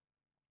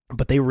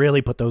 But they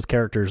really put those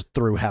characters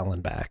through hell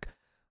and back.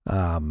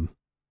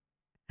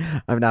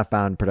 I've not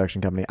found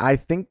production company. I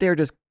think they're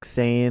just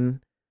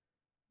saying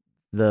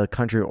the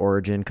country of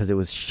origin because it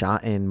was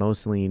shot in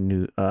mostly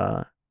New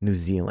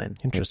Zealand.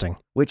 Interesting.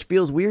 Which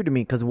feels weird to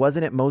me because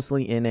wasn't it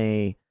mostly in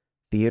a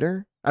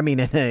theater? I mean,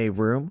 in a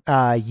room?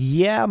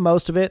 Yeah,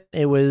 most of it.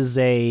 It was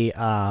a...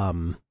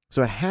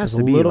 so it has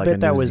to be a little like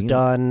bit that was Zealand.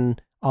 done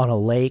on a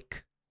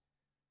lake.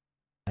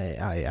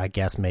 I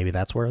guess maybe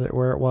that's where it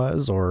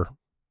was, or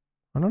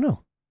I don't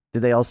know.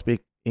 Did they all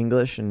speak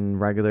English in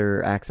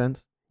regular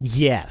accents?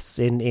 Yes,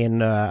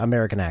 in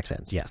American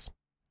accents. Yes.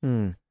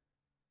 Could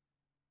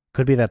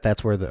be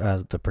that's where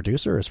the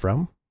producer is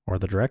from or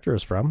the director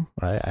is from.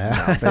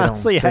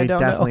 Honestly, I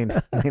don't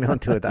know. They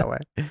don't do it that way.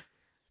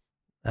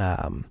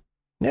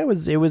 It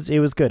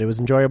was good. It was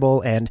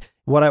enjoyable, and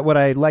what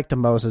I liked the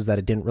most is that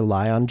it didn't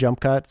rely on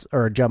jump cuts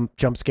or jump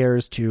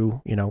scares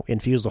to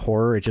infuse the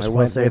horror. It just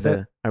went with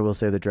it. I will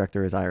say the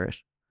director is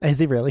Irish. Is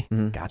he really?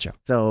 Mhm. Gotcha.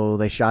 So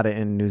they shot it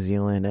in New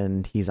Zealand,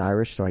 and he's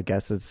Irish, so I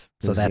guess it's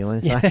New So that's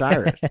Zealand. That's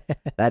Irish.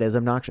 That is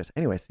obnoxious.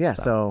 Anyways, yeah.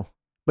 So,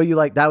 but you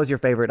like that was your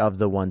favorite of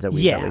the ones that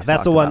we at least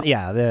that's the talked one. about.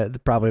 Yeah,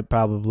 the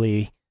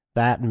probably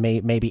that and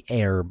maybe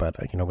Air, but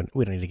we don't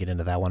need to get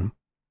into that one.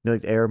 You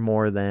liked Air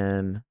more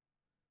than.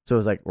 So it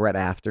was like right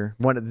after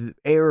one of the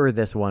Air or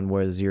this one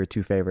was your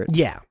two favorite.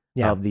 Yeah.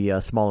 Of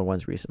the smaller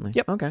ones recently.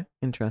 Yep. Okay.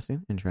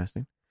 Interesting.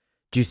 Did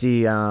you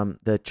see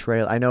the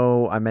trail? I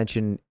know I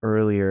mentioned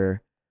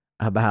earlier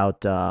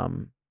about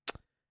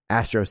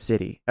Asteroid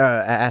City,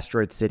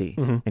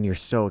 Mm-hmm. and you're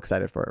so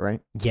excited for it,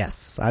 right?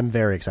 Yes, I'm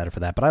very excited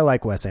for that. But I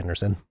like Wes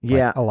Anderson.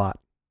 Yeah. a lot.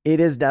 It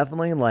is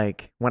definitely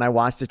like when I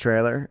watched the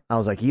trailer, I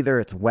was like, either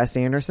it's Wes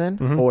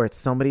Anderson or it's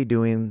somebody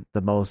doing the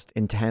most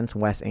intense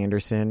Wes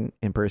Anderson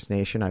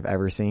impersonation I've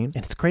ever seen.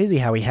 And it's crazy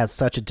how he has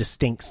such a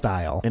distinct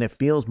style. And it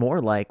feels more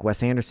like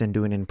Wes Anderson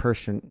doing an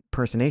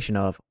impersonation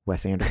of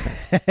Wes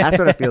Anderson. That's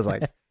what it feels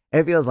like.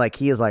 It feels like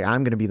he is like,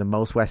 I'm going to be the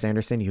most Wes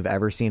Anderson you've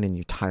ever seen in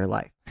your entire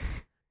life.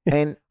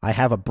 And I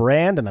have a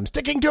brand and I'm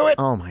sticking to it.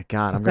 Oh my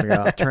God, I'm going to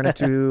go turn it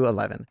to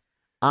 11.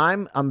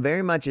 I'm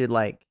very much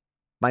like,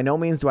 by no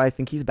means do I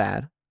think he's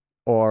bad.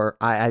 Or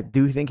I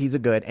do think he's a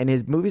good, and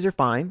his movies are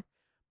fine,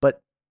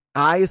 but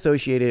I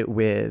associate it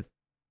with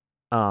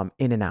In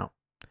and Out,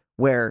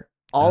 where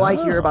all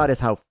I hear about is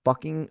how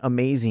fucking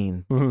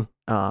amazing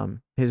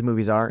his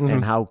movies are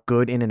and how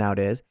good In and Out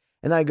is.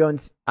 And then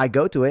I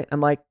go to it,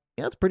 I'm like,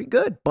 yeah, it's pretty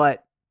good,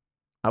 but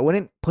I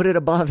wouldn't put it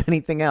above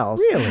anything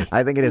else. Really?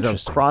 I think it is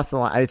across the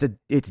line.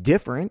 It's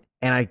different,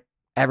 and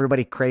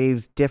everybody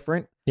craves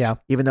different. Yeah.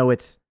 Even though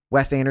it's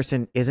Wes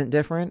Anderson isn't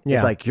different. Yeah.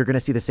 It's like you're going to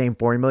see the same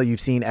formula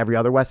you've seen every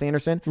other Wes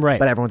Anderson, right?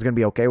 But everyone's going to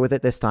be okay with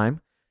it this time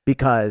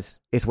because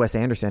it's Wes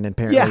Anderson, and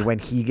apparently when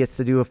he gets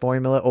to do a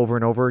formula over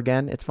and over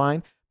again, it's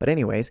fine. But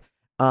anyways,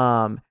 it's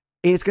going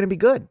to be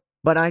good.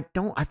 But I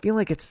feel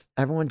like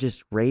everyone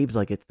just raves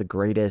like it's the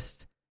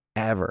greatest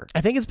ever.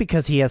 I think it's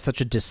because he has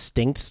such a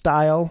distinct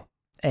style,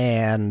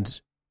 and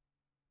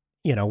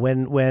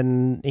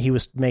when he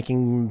was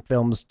making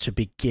films to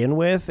begin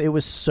with, it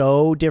was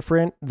so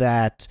different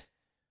that.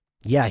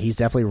 Yeah, he's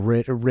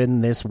definitely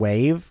ridden this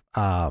wave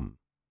of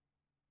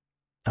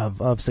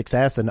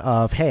success and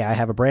of, hey, I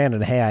have a brand,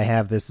 and hey, I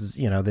have this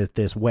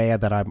this way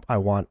that I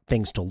want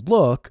things to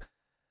look.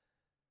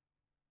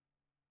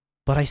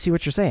 But I see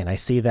what you're saying. I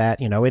see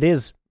that it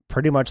is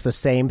pretty much the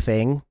same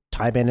thing,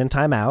 time in and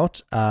time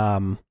out.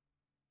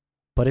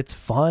 But it's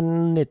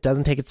fun. It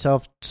doesn't take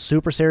itself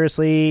super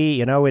seriously.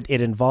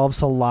 It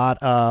involves a lot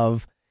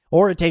of,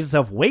 or it takes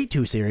itself way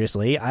too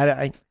seriously.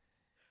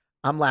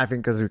 I'm laughing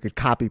because we could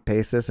copy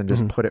paste this and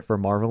just put it for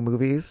Marvel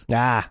movies.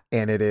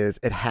 And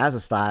it has a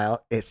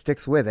style. It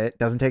sticks with it.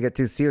 Doesn't take it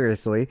too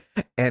seriously.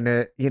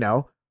 And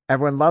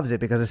everyone loves it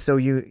because it's so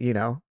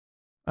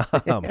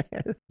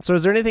So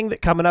is there anything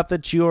coming up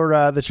that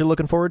you're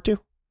looking forward to?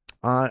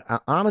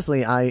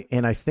 Honestly,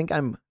 I think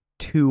I'm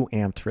too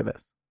amped for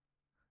this,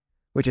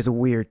 which is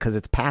weird because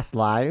it's past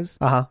lives.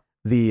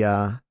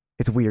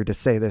 It's weird to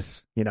say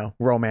this,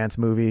 romance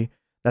movie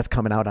that's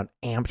coming out on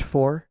Amped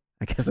for.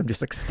 I guess I'm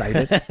just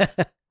excited.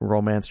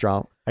 Romance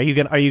drop. Are you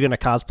gonna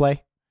cosplay?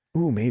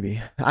 Ooh, maybe.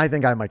 I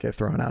think I might get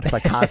thrown out if I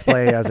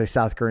cosplay as a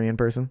South Korean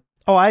person.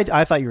 Oh,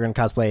 I thought you were gonna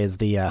cosplay as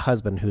the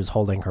husband who's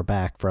holding her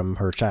back from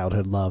her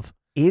childhood love.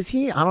 Is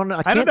he? I don't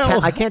know. I don't know.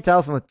 I can't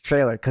tell from the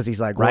trailer because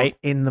he's like, right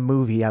in the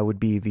movie, I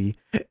would be the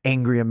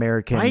angry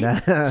American.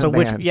 Right? So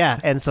man.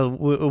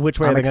 which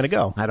way are they gonna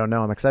go? I don't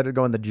know. I'm excited to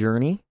go on the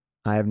journey.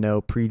 I have no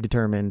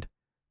predetermined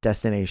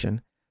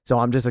destination, so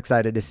I'm just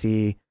excited to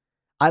see.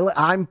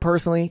 I'm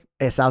personally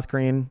a South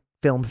Korean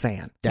film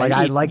fan. Like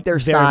I like their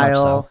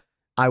style. So.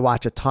 I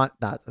watch a ton.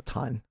 Not a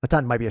ton. A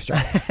ton might be a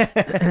stretch.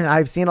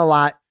 I've seen a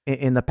lot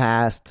in the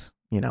past.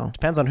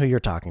 Depends on who you're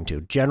talking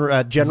to.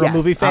 General yes,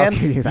 movie fan.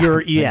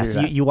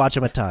 You watch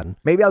them a ton.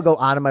 Maybe I'll go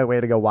out of my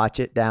way to go watch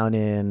it down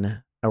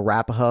in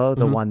Arapahoe,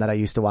 the one that I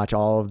used to watch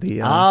all of the.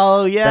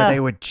 That they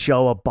would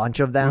show a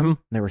bunch of them.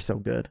 They were so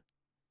good.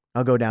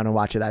 I'll go down and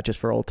watch that just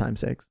for old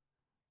time's sakes.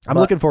 I'm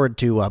looking forward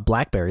to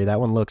Blackberry. That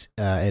one looks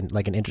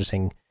like an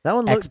interesting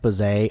expose.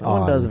 That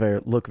one does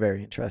look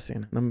very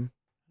interesting. I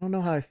don't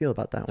know how I feel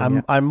about that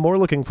one. I'm more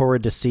looking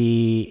forward to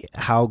see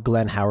how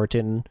Glenn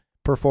Howerton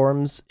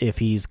performs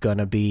because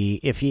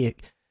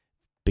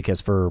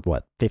for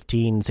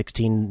 16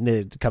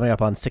 coming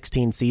up on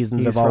 16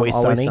 seasons He's of Always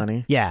Sunny.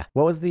 Sunny. Yeah.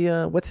 What was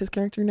what's his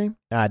character name?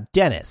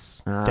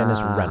 Dennis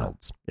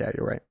Reynolds. Yeah,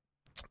 you're right.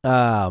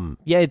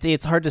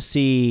 It's hard to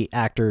see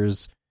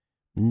actors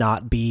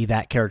not be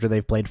that character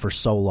they've played for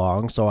so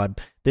long. So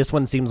this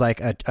one seems like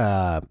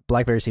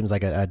Blackberry seems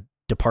like a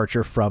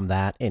departure from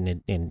that in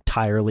an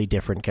entirely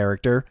different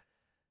character,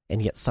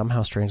 and yet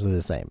somehow strangely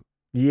the same.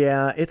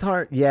 Yeah, it's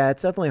hard. Yeah,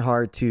 it's definitely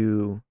hard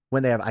to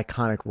when they have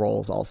iconic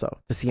roles also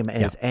to see him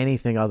as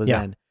anything other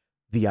than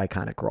the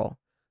iconic role.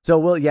 So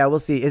we'll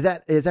see. Is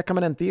that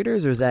coming in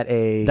theaters or is that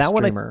a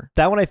streamer?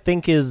 That one I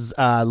think is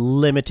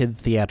limited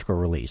theatrical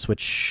release,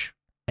 which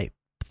I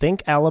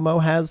think Alamo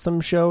has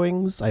some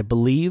showings, I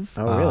believe.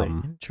 Oh, really?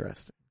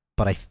 Interesting.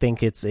 But I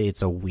think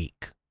it's a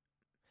week.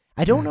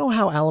 I don't know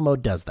how Alamo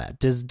does that.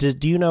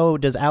 Do you know,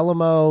 does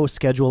Alamo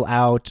schedule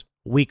out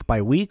week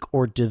by week,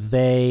 or do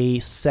they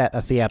set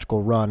a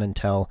theatrical run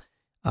until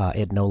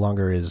it no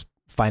longer is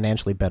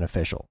financially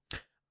beneficial?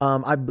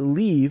 I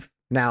believe,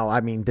 now,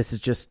 I mean, this is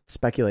just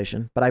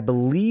speculation, but I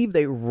believe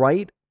they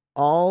write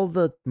all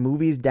the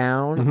movies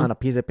down on a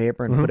piece of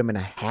paper and put them in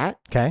a hat.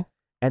 Okay.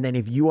 And then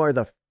if you are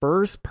the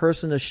first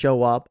person to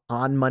show up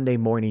on Monday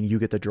morning, you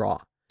get the draw.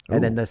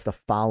 And then that's the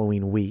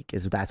following week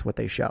that's what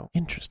they show.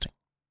 Interesting.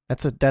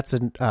 That's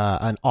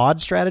an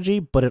odd strategy,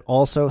 but it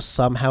also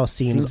somehow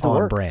seems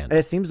on brand.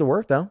 It seems to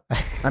work, though.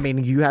 I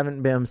mean, you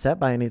haven't been upset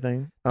by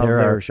anything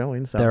they're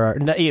showing. So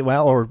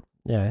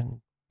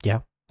yeah.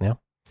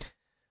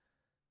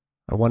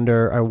 I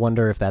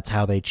wonder if that's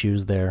how they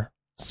choose their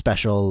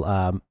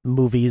special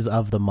movies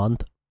of the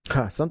month.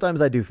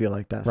 Sometimes I do feel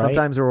like that. Right?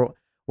 Sometimes we're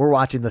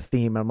watching the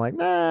theme. And I'm like,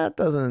 nah, it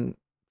doesn't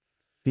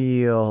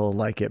feel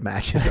like it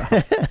matches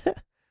up.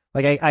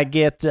 Like I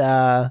get.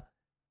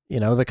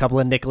 The couple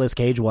of Nicolas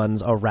Cage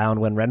ones around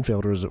when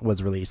Renfield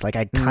was released. Like,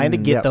 I kind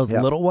of get those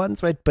little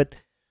ones, right? But,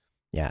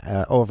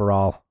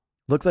 overall.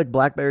 Looks like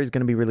Blackberry is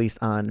going to be released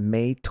on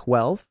May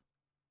 12th.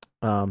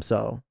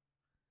 So,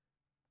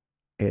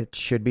 it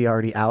should be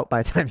already out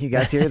by the time you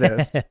guys hear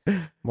this.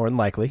 More than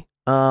likely.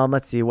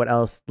 Let's see, what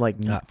else?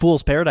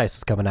 Fool's Paradise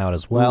is coming out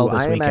as well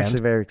this weekend. I am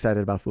actually very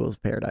excited about Fool's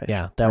Paradise.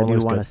 Yeah, that one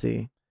looks good. I do want to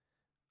see.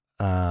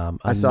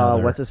 I saw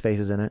What's-His-Face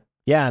is in it.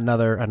 Yeah,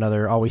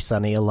 another Always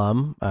Sunny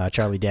alum,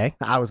 Charlie Day.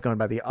 I was going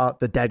by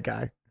the dead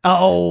guy.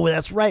 Oh,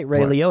 that's right, Ray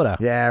Liotta.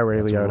 Yeah,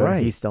 Ray That's Liotta.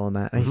 right. He's still in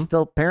that. And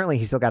apparently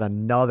he's still got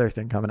another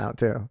thing coming out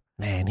too.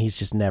 Man, he's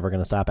just never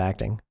going to stop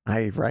acting.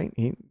 Right?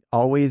 He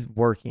always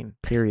working,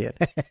 period.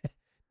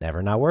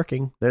 Never not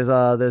working. There's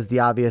the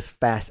obvious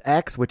Fast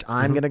X, which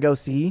I'm going to go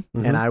see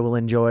and I will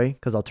enjoy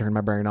because I'll turn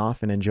my brain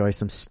off and enjoy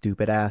some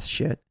stupid ass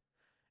shit.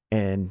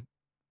 And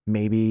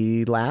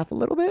maybe laugh a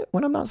little bit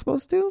when I'm not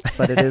supposed to,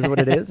 but it is what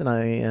it is, and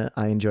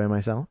I enjoy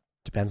myself.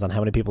 Depends on how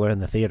many people are in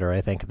the theater,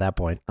 I think, at that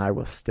point. I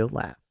will still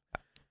laugh.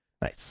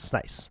 Nice.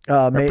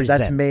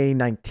 That's May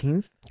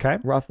 19th, okay,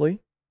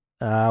 roughly.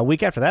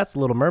 Week after that's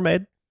Little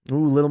Mermaid.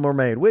 Ooh, Little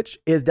Mermaid, which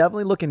is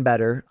definitely looking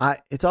better.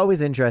 It's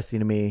always interesting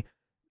to me.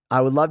 I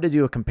would love to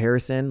do a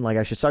comparison. Like,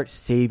 I should start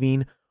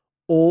saving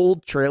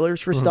old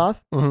trailers for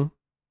stuff.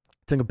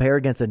 To compare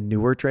against the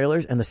newer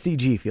trailers, and the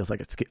CG feels like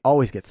it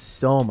always gets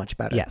so much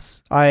better.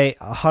 Yes, I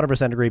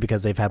 100% agree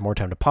because they've had more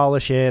time to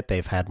polish it.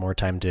 They've had more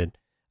time to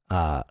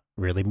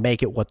really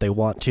make it what they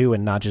want to,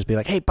 and not just be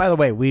like, hey, by the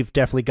way, we've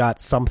definitely got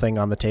something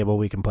on the table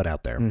we can put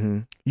out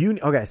there.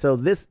 Okay, so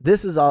this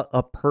is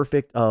a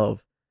perfect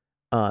of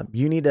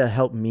you need to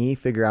help me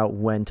figure out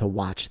when to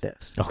watch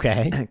this.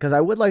 Okay, because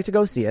I would like to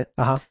go see it.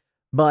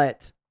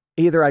 But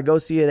either I go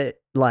see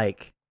it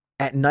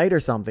at night or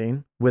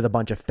something with a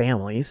bunch of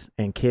families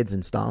and kids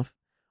and stuff,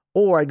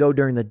 or I go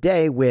during the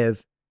day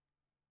with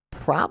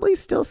probably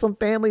still some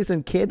families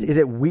and kids. Is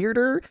it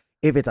weirder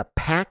if it's a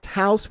packed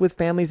house with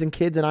families and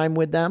kids and I'm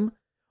with them?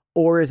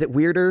 Or is it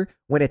weirder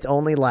when it's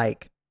only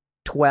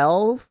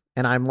 12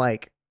 and I'm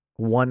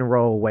one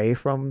row away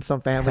from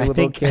some family with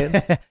little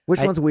kids?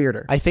 Which one's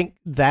weirder? I think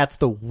that's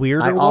the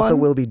weirder one. I also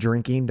will be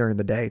drinking during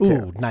the day too.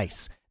 Ooh,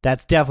 nice.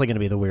 That's definitely going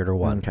to be the weirder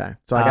one. Okay.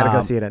 So I got to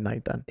go see it at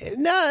night then.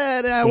 No,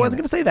 I wasn't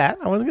going to say that.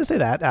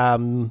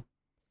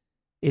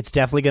 It's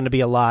definitely going to be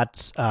a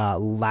lot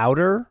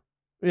louder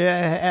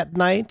at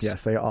night.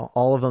 Yes, they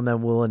all of them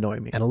then will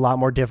annoy me. And a lot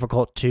more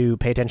difficult to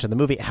pay attention to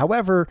the movie.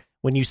 However,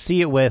 when you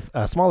see it with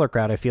a smaller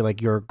crowd, I feel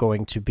like you're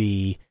going to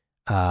be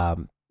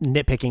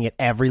nitpicking at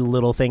every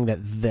little thing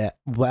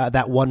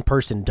that one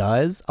person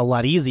does a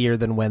lot easier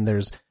than when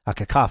there's a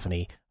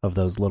cacophony of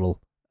those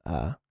little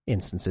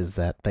instances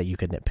that you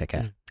could nitpick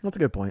at. That's a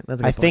good point.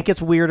 I think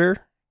it's weirder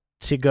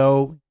to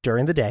go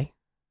during the day.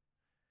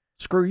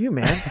 Screw you,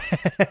 man.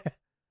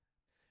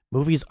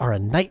 Movies are a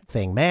night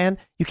thing, man.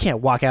 You can't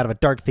walk out of a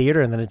dark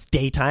theater and then it's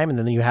daytime and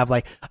then you have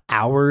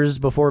hours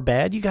before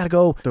bed. You got to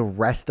go the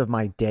rest of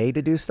my day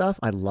to do stuff.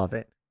 I love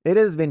it. It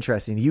is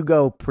interesting. You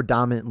go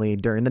predominantly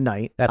during the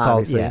night. That's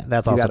obviously. Yeah,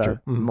 that's also true.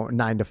 More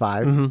 9 to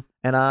 5.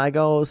 And I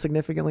go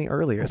significantly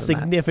earlier than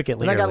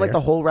significantly that. And I earlier. got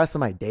the whole rest of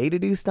my day to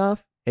do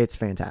stuff. It's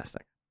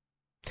fantastic.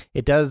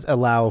 It does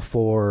allow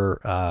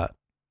for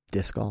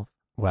disc golf.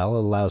 Well, it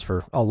allows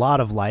for a lot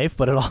of life,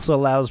 but it also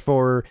allows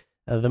for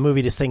the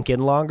movie to sink in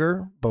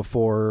longer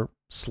before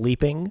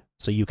sleeping,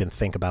 so you can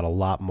think about a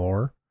lot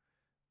more.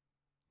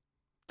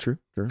 True.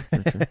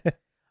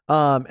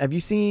 Have you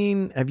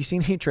seen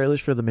any trailers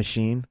for The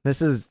Machine?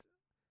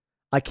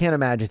 I can't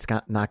imagine it's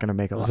not going to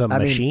make a lot. The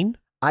Machine?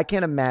 I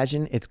can't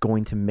imagine it's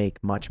going to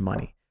make much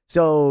money.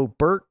 So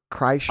Bert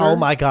Kreischer. Oh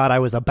my God, I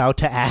was about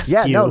to ask you.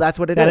 Yeah, no, that's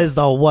what it is. That is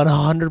the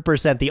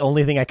 100% the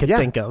only thing I could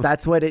think of.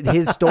 That's what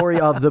his story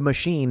of The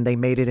Machine, they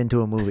made it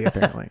into a movie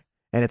apparently.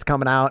 And it's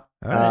coming out.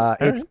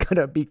 It's going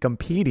to be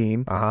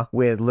competing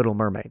with Little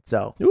Mermaid.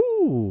 So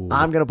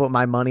I'm going to put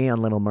my money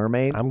on Little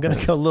Mermaid. I'm going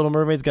to go Little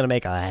Mermaid's going to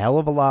make a hell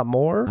of a lot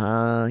more.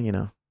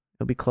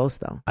 It'll be close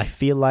though. I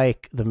feel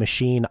like The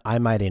Machine I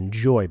might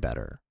enjoy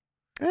better.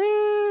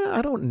 I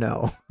don't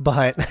know.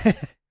 But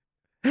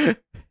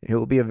It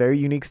will be a very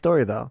unique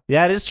story, though.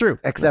 Yeah, it is true.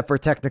 Except for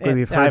technically,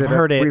 we've I've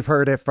heard it. We've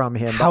heard it from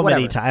him. How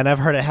many times? And I've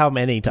heard it how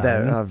many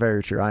times?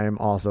 Very true. I am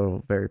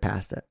also very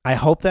past it. I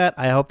hope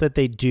that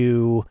they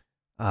do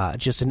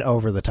just an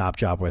over the top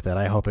job with it.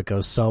 I hope it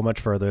goes so much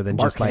further than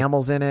Mark just like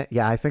Hamill's in it.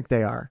 Yeah, I think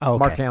they are. Okay.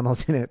 Mark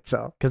Hamill's in it,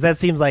 so because that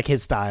seems like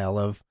his style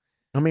of.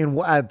 I mean,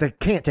 they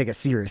can't take it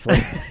seriously,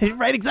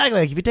 right? Exactly.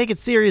 Like if you take it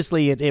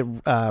seriously, it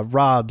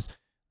robs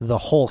the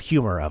whole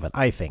humor of it.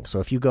 I think so.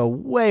 If you go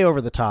way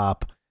over the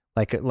top,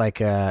 like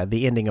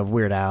the ending of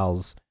Weird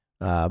Al's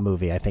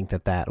movie, I think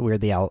that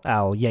Weird the Al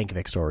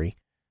Yankovic story,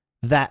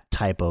 that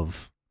type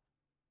of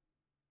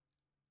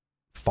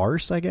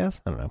farce, I guess.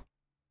 I don't know.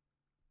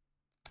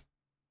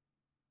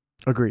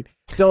 Agreed.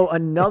 So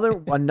another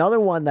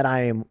one that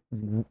I am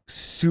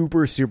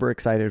super super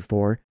excited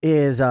for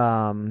is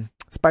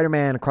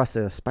Spider-Man Across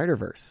the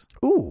Spider-Verse.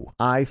 Ooh,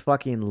 I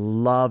fucking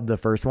loved the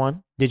first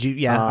one. Did you?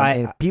 Yeah.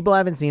 And if people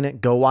haven't seen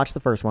it, go watch the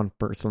first one.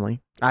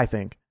 Personally, I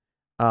think.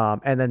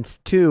 And then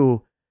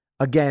 2,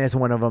 again, is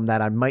one of them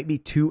that I might be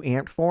too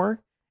amped for,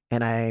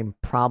 and I'm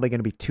probably going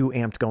to be too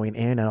amped going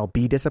in, and I'll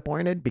be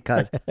disappointed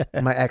because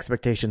my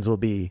expectations will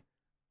be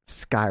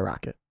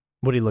skyrocket.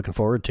 What are you looking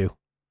forward to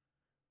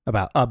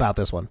about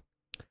this one?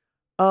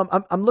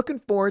 I'm looking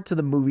forward to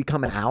the movie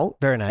coming out.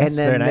 Very nice.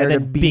 And then there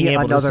to be being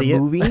able another to see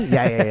movie.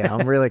 Yeah.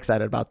 I'm really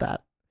excited about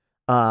that.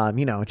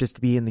 Just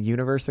to be in the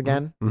universe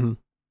again. Mm-hmm.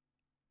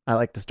 I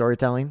like the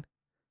storytelling,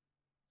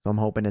 so I'm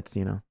hoping it's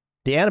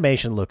the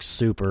animation looks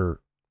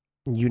super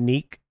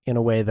unique in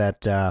a way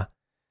that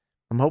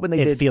I'm hoping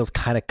it feels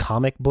kind of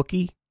comic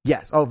booky.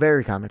 Yes. Oh,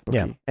 very comic booky.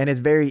 Yeah. And it's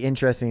very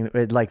interesting.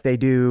 Like they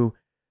do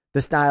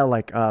the style.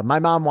 Like my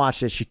mom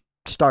watched it. She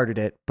started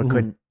it but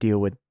couldn't deal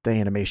with the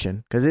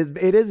animation because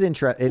it is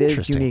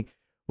unique.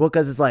 Well,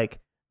 because it's like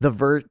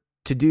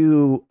to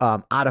do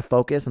out of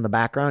focus in the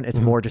background, it's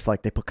more just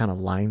like they put kind of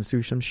lines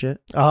through some shit.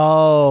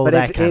 Oh, but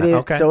it is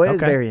okay. So it is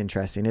very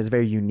interesting. It's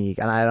very unique,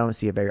 and I don't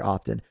see it very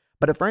often.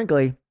 But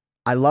frankly,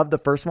 I love the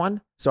first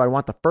one, so I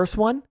want the first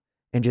one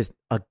and just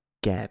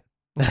again.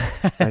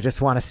 I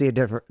just want to see a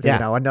different,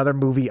 another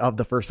movie of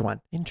the first one.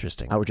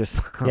 Interesting. I would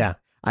just I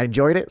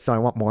enjoyed it, so I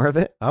want more of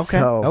it. Okay.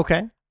 So,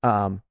 okay.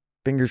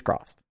 Fingers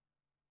crossed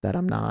that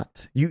I'm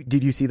not.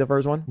 Did you see the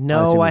first one?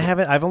 No, I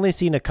haven't. I've only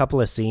seen a couple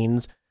of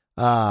scenes.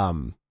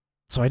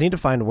 So I need to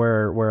find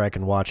where I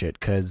can watch it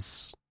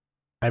because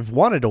I've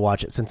wanted to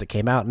watch it since it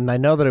came out, and I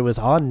know that it was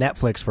on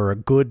Netflix for a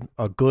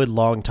good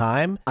long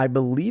time. I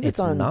believe it's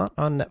not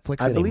on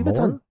Netflix anymore. I believe it's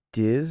on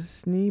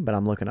Disney, but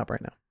I'm looking up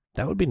right now.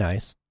 That would be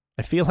nice.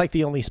 I feel like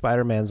the only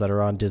Spider-Mans that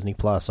are on Disney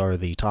Plus are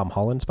the Tom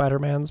Holland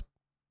Spider-Mans,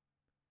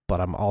 but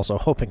I'm also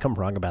hoping I'm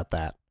wrong about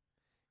that.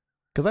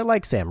 Because I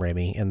like Sam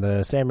Raimi, and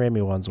the Sam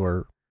Raimi ones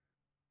were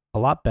a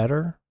lot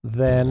better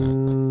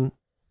than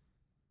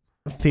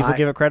people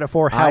give it credit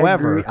for.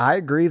 However, I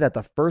agree that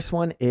the first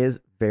one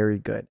is very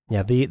good.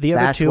 Yeah, the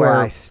other two where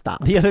I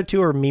stopped. The other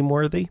two are meme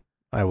worthy.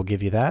 I will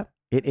give you that.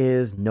 It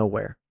is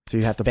nowhere, so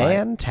you have to buy it.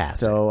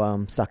 Fantastic.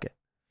 So suck it.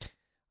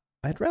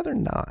 I'd rather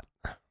not,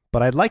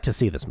 but I'd like to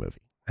see this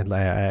movie.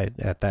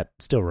 That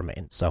still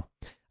remains. So,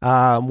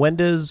 what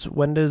is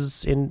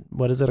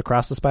it?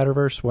 Across the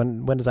Spider-Verse?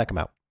 When does that come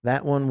out?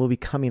 That one will be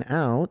coming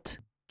out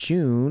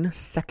June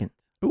 2nd.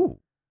 Ooh.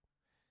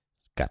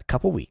 Got a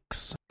couple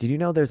weeks. Did you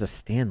know there's a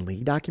Stan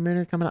Lee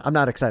documentary coming out? I'm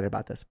not excited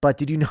about this, but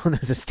did you know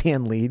there's a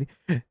Stan Lee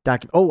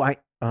documentary?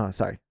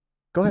 Sorry.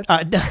 Go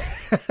ahead.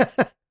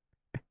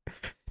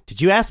 Did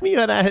you ask me?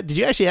 Did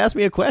you actually ask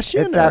me a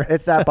question?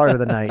 It's that part of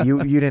the night.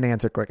 You didn't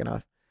answer quick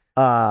enough.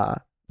 No,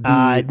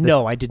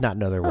 I did not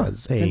know there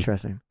was a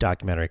interesting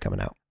documentary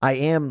coming out. I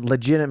am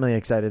legitimately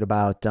excited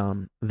about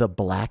The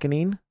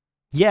Blackening.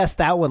 Yes,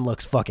 that one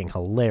looks fucking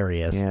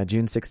hilarious. Yeah,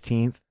 June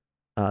 16th.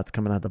 It's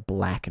coming out, The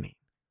Blackening.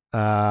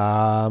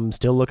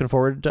 Still looking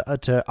forward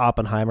to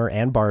Oppenheimer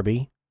and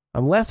Barbie.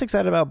 I'm less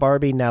excited about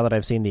Barbie now that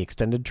I've seen the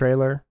extended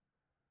trailer.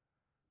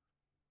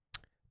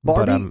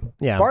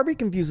 Barbie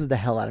confuses the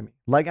hell out of me.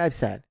 Like I've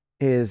said,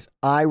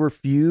 I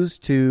refuse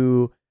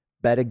to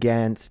bet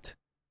against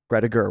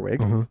Greta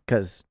Gerwig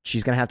because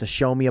she's going to have to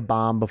show me a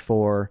bomb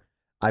before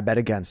I bet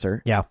against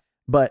her. Yeah.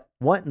 But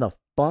what in the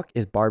fuck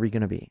is Barbie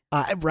going to be?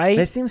 Right?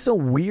 It seems so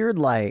weird.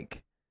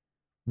 Like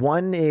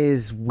one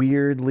is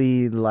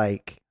weirdly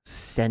like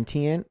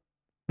sentient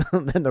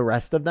than the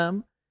rest of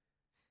them.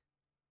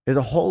 There's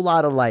a whole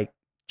lot of like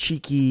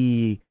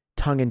cheeky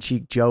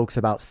tongue-in-cheek jokes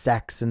about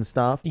sex and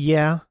stuff.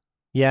 Yeah.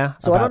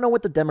 So I don't know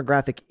what the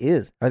demographic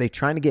is. Are they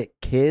trying to get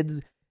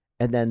kids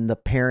and then the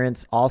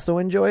parents also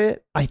enjoy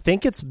it? I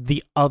think it's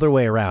the other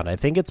way around. I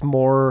think it's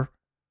more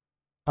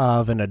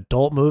of an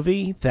adult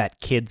movie that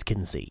kids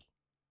can see.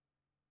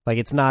 Like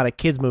it's not a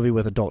kids movie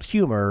with adult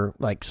humor,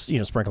 like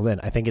sprinkled in.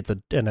 I think it's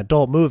an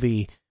adult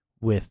movie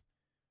with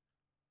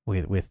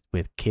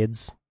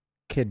kids,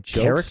 kid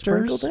jokes characters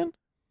sprinkled in.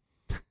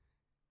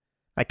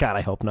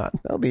 I hope not.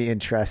 That'll be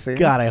interesting.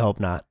 God, I hope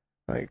not.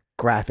 Like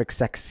graphic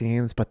sex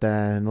scenes, but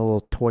then the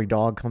little toy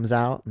dog comes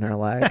out, and they're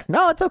like,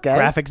 "No, it's okay."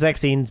 Graphic sex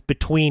scenes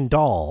between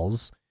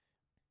dolls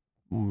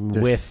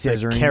with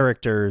the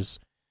characters.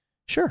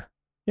 Sure,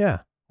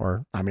 yeah.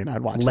 or I mean,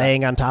 I'd watch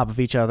laying on top of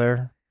each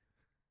other.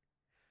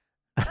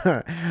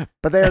 that.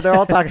 But they're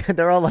all talking.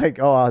 They're all like,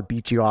 "Oh, I'll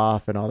beat you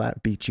off" and all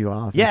that. Beat you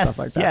off. And stuff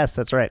like that. Yes,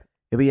 that's right.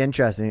 It'll be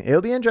interesting.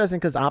 It'll be interesting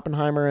because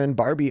Oppenheimer and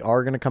Barbie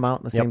are going to come out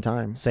at the same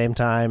time. Same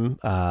time.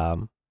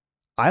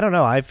 I don't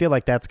know. I feel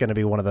like that's going to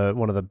be one of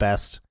the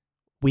best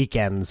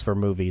weekends for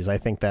movies. I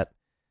think that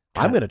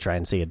I'm going to try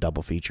and see a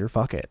double feature.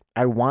 Fuck it.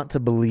 I want to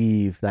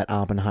believe that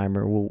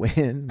Oppenheimer will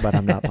win, but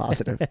I'm not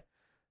positive.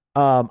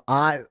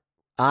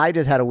 I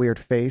just had a weird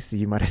face that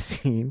you might have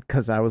seen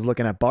because I was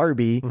looking at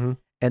Barbie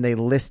and they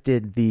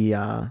listed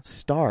the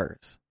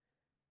stars,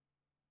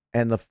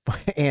 and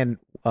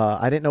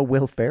I didn't know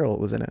Will Ferrell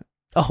was in it.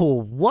 Oh,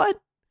 what?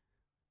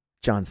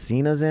 John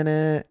Cena's in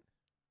it.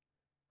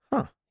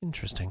 Huh.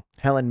 Interesting.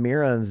 Helen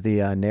Mirren's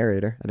the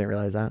narrator. I didn't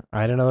realize that.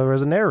 I didn't know there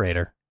was a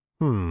narrator.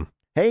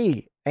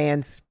 Hey,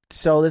 and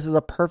so this is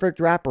a perfect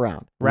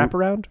wraparound.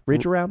 Wraparound?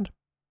 Reach around?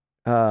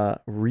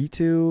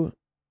 Ritu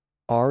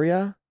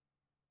Arya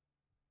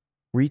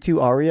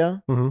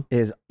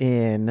is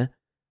in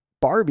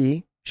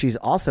Barbie. She's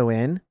also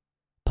in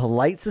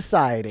Polite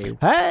Society.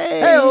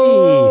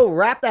 Hey!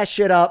 Wrap that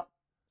shit up.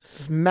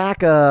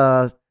 Smack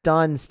a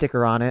done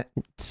sticker on it.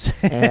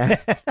 And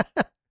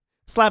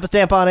slap a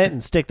stamp on it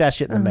and stick that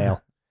shit in the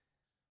mail.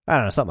 I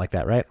don't know, something like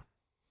that, right?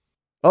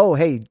 Oh,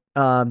 hey,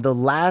 the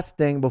last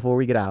thing before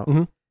we get out,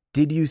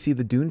 did you see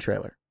the Dune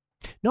trailer?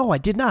 No, I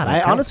did not.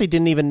 Okay. I honestly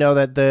didn't even know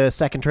that the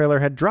second trailer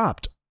had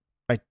dropped.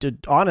 I did,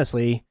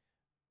 honestly.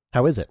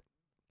 How is it?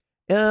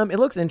 It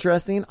looks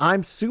interesting.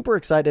 I'm super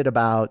excited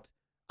about.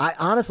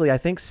 I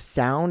think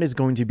sound is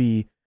going to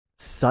be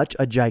such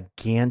a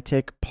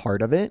gigantic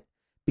part of it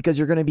because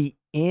you're going to be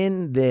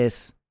in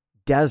this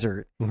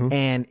desert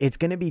and it's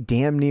going to be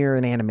damn near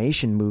an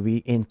animation movie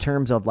in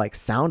terms of like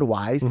sound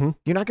wise.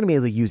 You're not going to be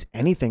able to use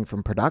anything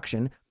from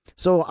production.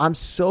 So I'm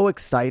so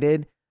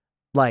excited.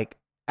 Like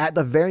at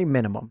the very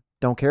minimum,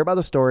 don't care about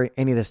the story,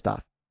 any of this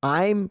stuff.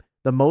 I'm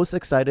the most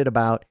excited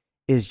about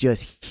is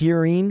just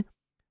hearing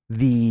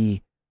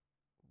the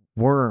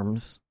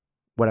worms,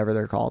 whatever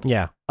they're called.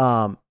 Yeah.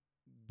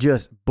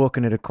 Just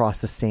booking it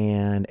across the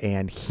sand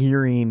and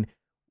hearing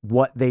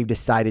what they've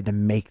decided to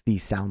make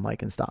these sound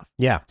like and stuff.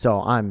 Yeah.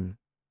 So I'm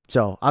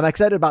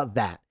excited about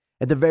that.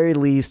 At the very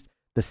least,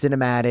 the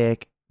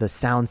cinematic, the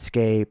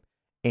soundscape,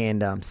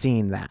 and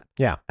seeing that.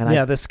 Yeah.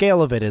 And the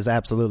scale of it is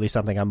absolutely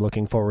something I'm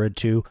looking forward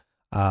to.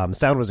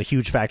 Sound was a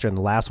huge factor in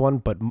the last one,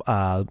 but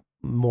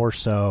more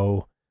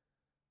so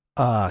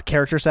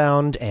character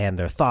sound and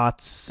their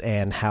thoughts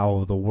and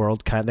how the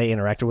world they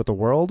interacted with the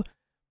world.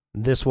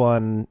 This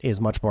one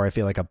is much more, I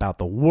feel like, about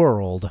the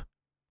world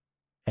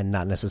and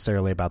not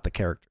necessarily about the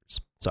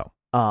characters. So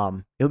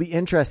it'll be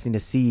interesting to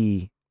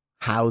see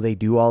how they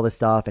do all this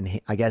stuff, and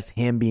I guess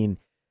him being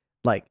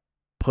like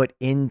put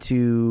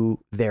into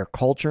their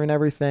culture and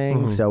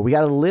everything. So we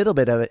got a little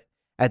bit of it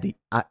at the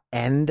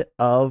end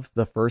of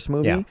the first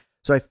movie. Yeah.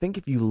 So I think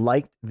if you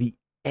liked the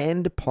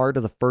end part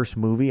of the first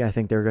movie, I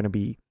think you're going to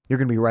be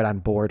right on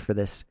board for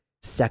this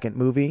second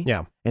movie.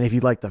 Yeah. And if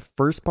you like the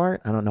first part,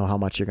 I don't know how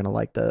much you're going to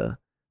like the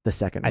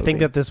second movie. I think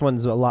that this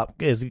one's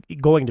is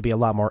going to be a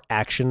lot more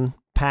action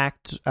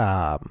packed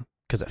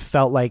because it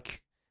felt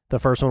like the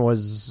first one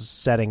was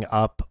setting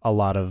up a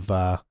lot of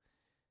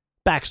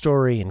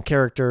backstory and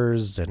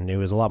characters, and it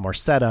was a lot more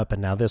setup,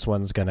 and now this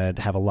one's going to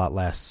have a lot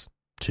less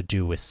to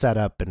do with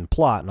setup and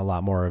plot and a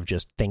lot more of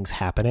just things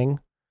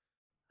happening.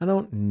 I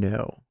don't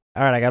know.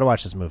 All right, I got to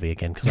watch this movie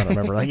again because I don't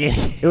remember like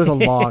it was a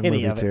long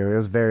movie too. It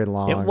was very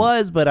long. It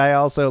was, but I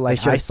also I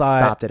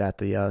stopped it at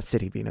the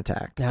city being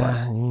attacked.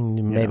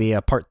 Maybe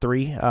a part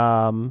 3.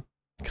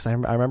 Because I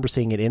remember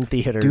seeing it in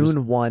theaters.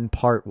 Dune 1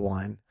 Part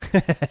 1,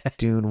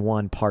 Dune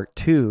 1 Part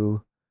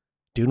 2,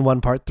 Dune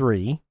 1 Part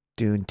 3,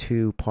 Dune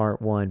 2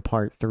 Part 1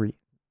 Part 3,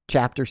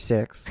 Chapter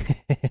 6.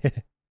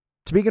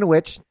 Speaking of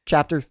which,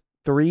 Chapter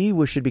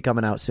 3 should be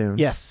coming out soon.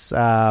 Yes,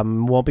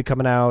 won't be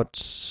coming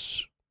out.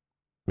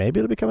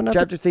 Maybe it'll be coming out.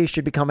 Chapter 3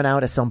 should be coming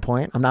out at some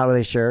point. I'm not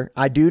really sure.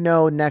 I do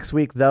know next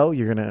week though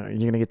you're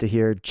gonna get to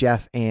hear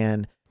Jeff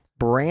and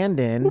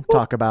Brandon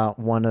talk about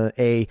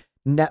a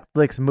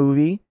Netflix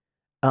movie.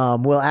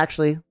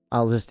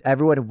 I'll just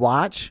everyone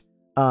watch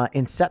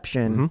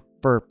Inception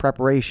for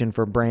preparation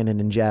for Brandon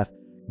and Jeff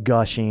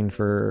gushing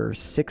for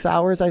 6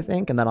 hours, I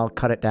think, and then I'll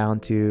cut it down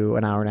to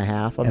an hour and a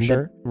half. I'm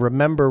sure.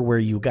 Remember where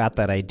you got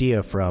that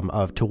idea from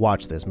to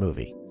watch this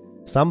movie.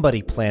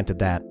 Somebody planted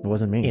that. It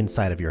wasn't me.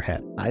 Inside of your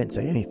head. I didn't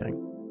say anything.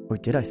 Or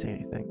did I say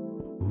anything?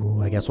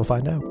 Ooh, I guess we'll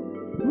find out.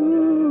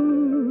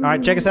 All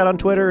right, check us out on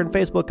Twitter and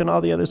Facebook and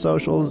all the other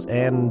socials,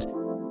 and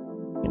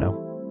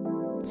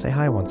say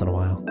hi once in a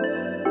while.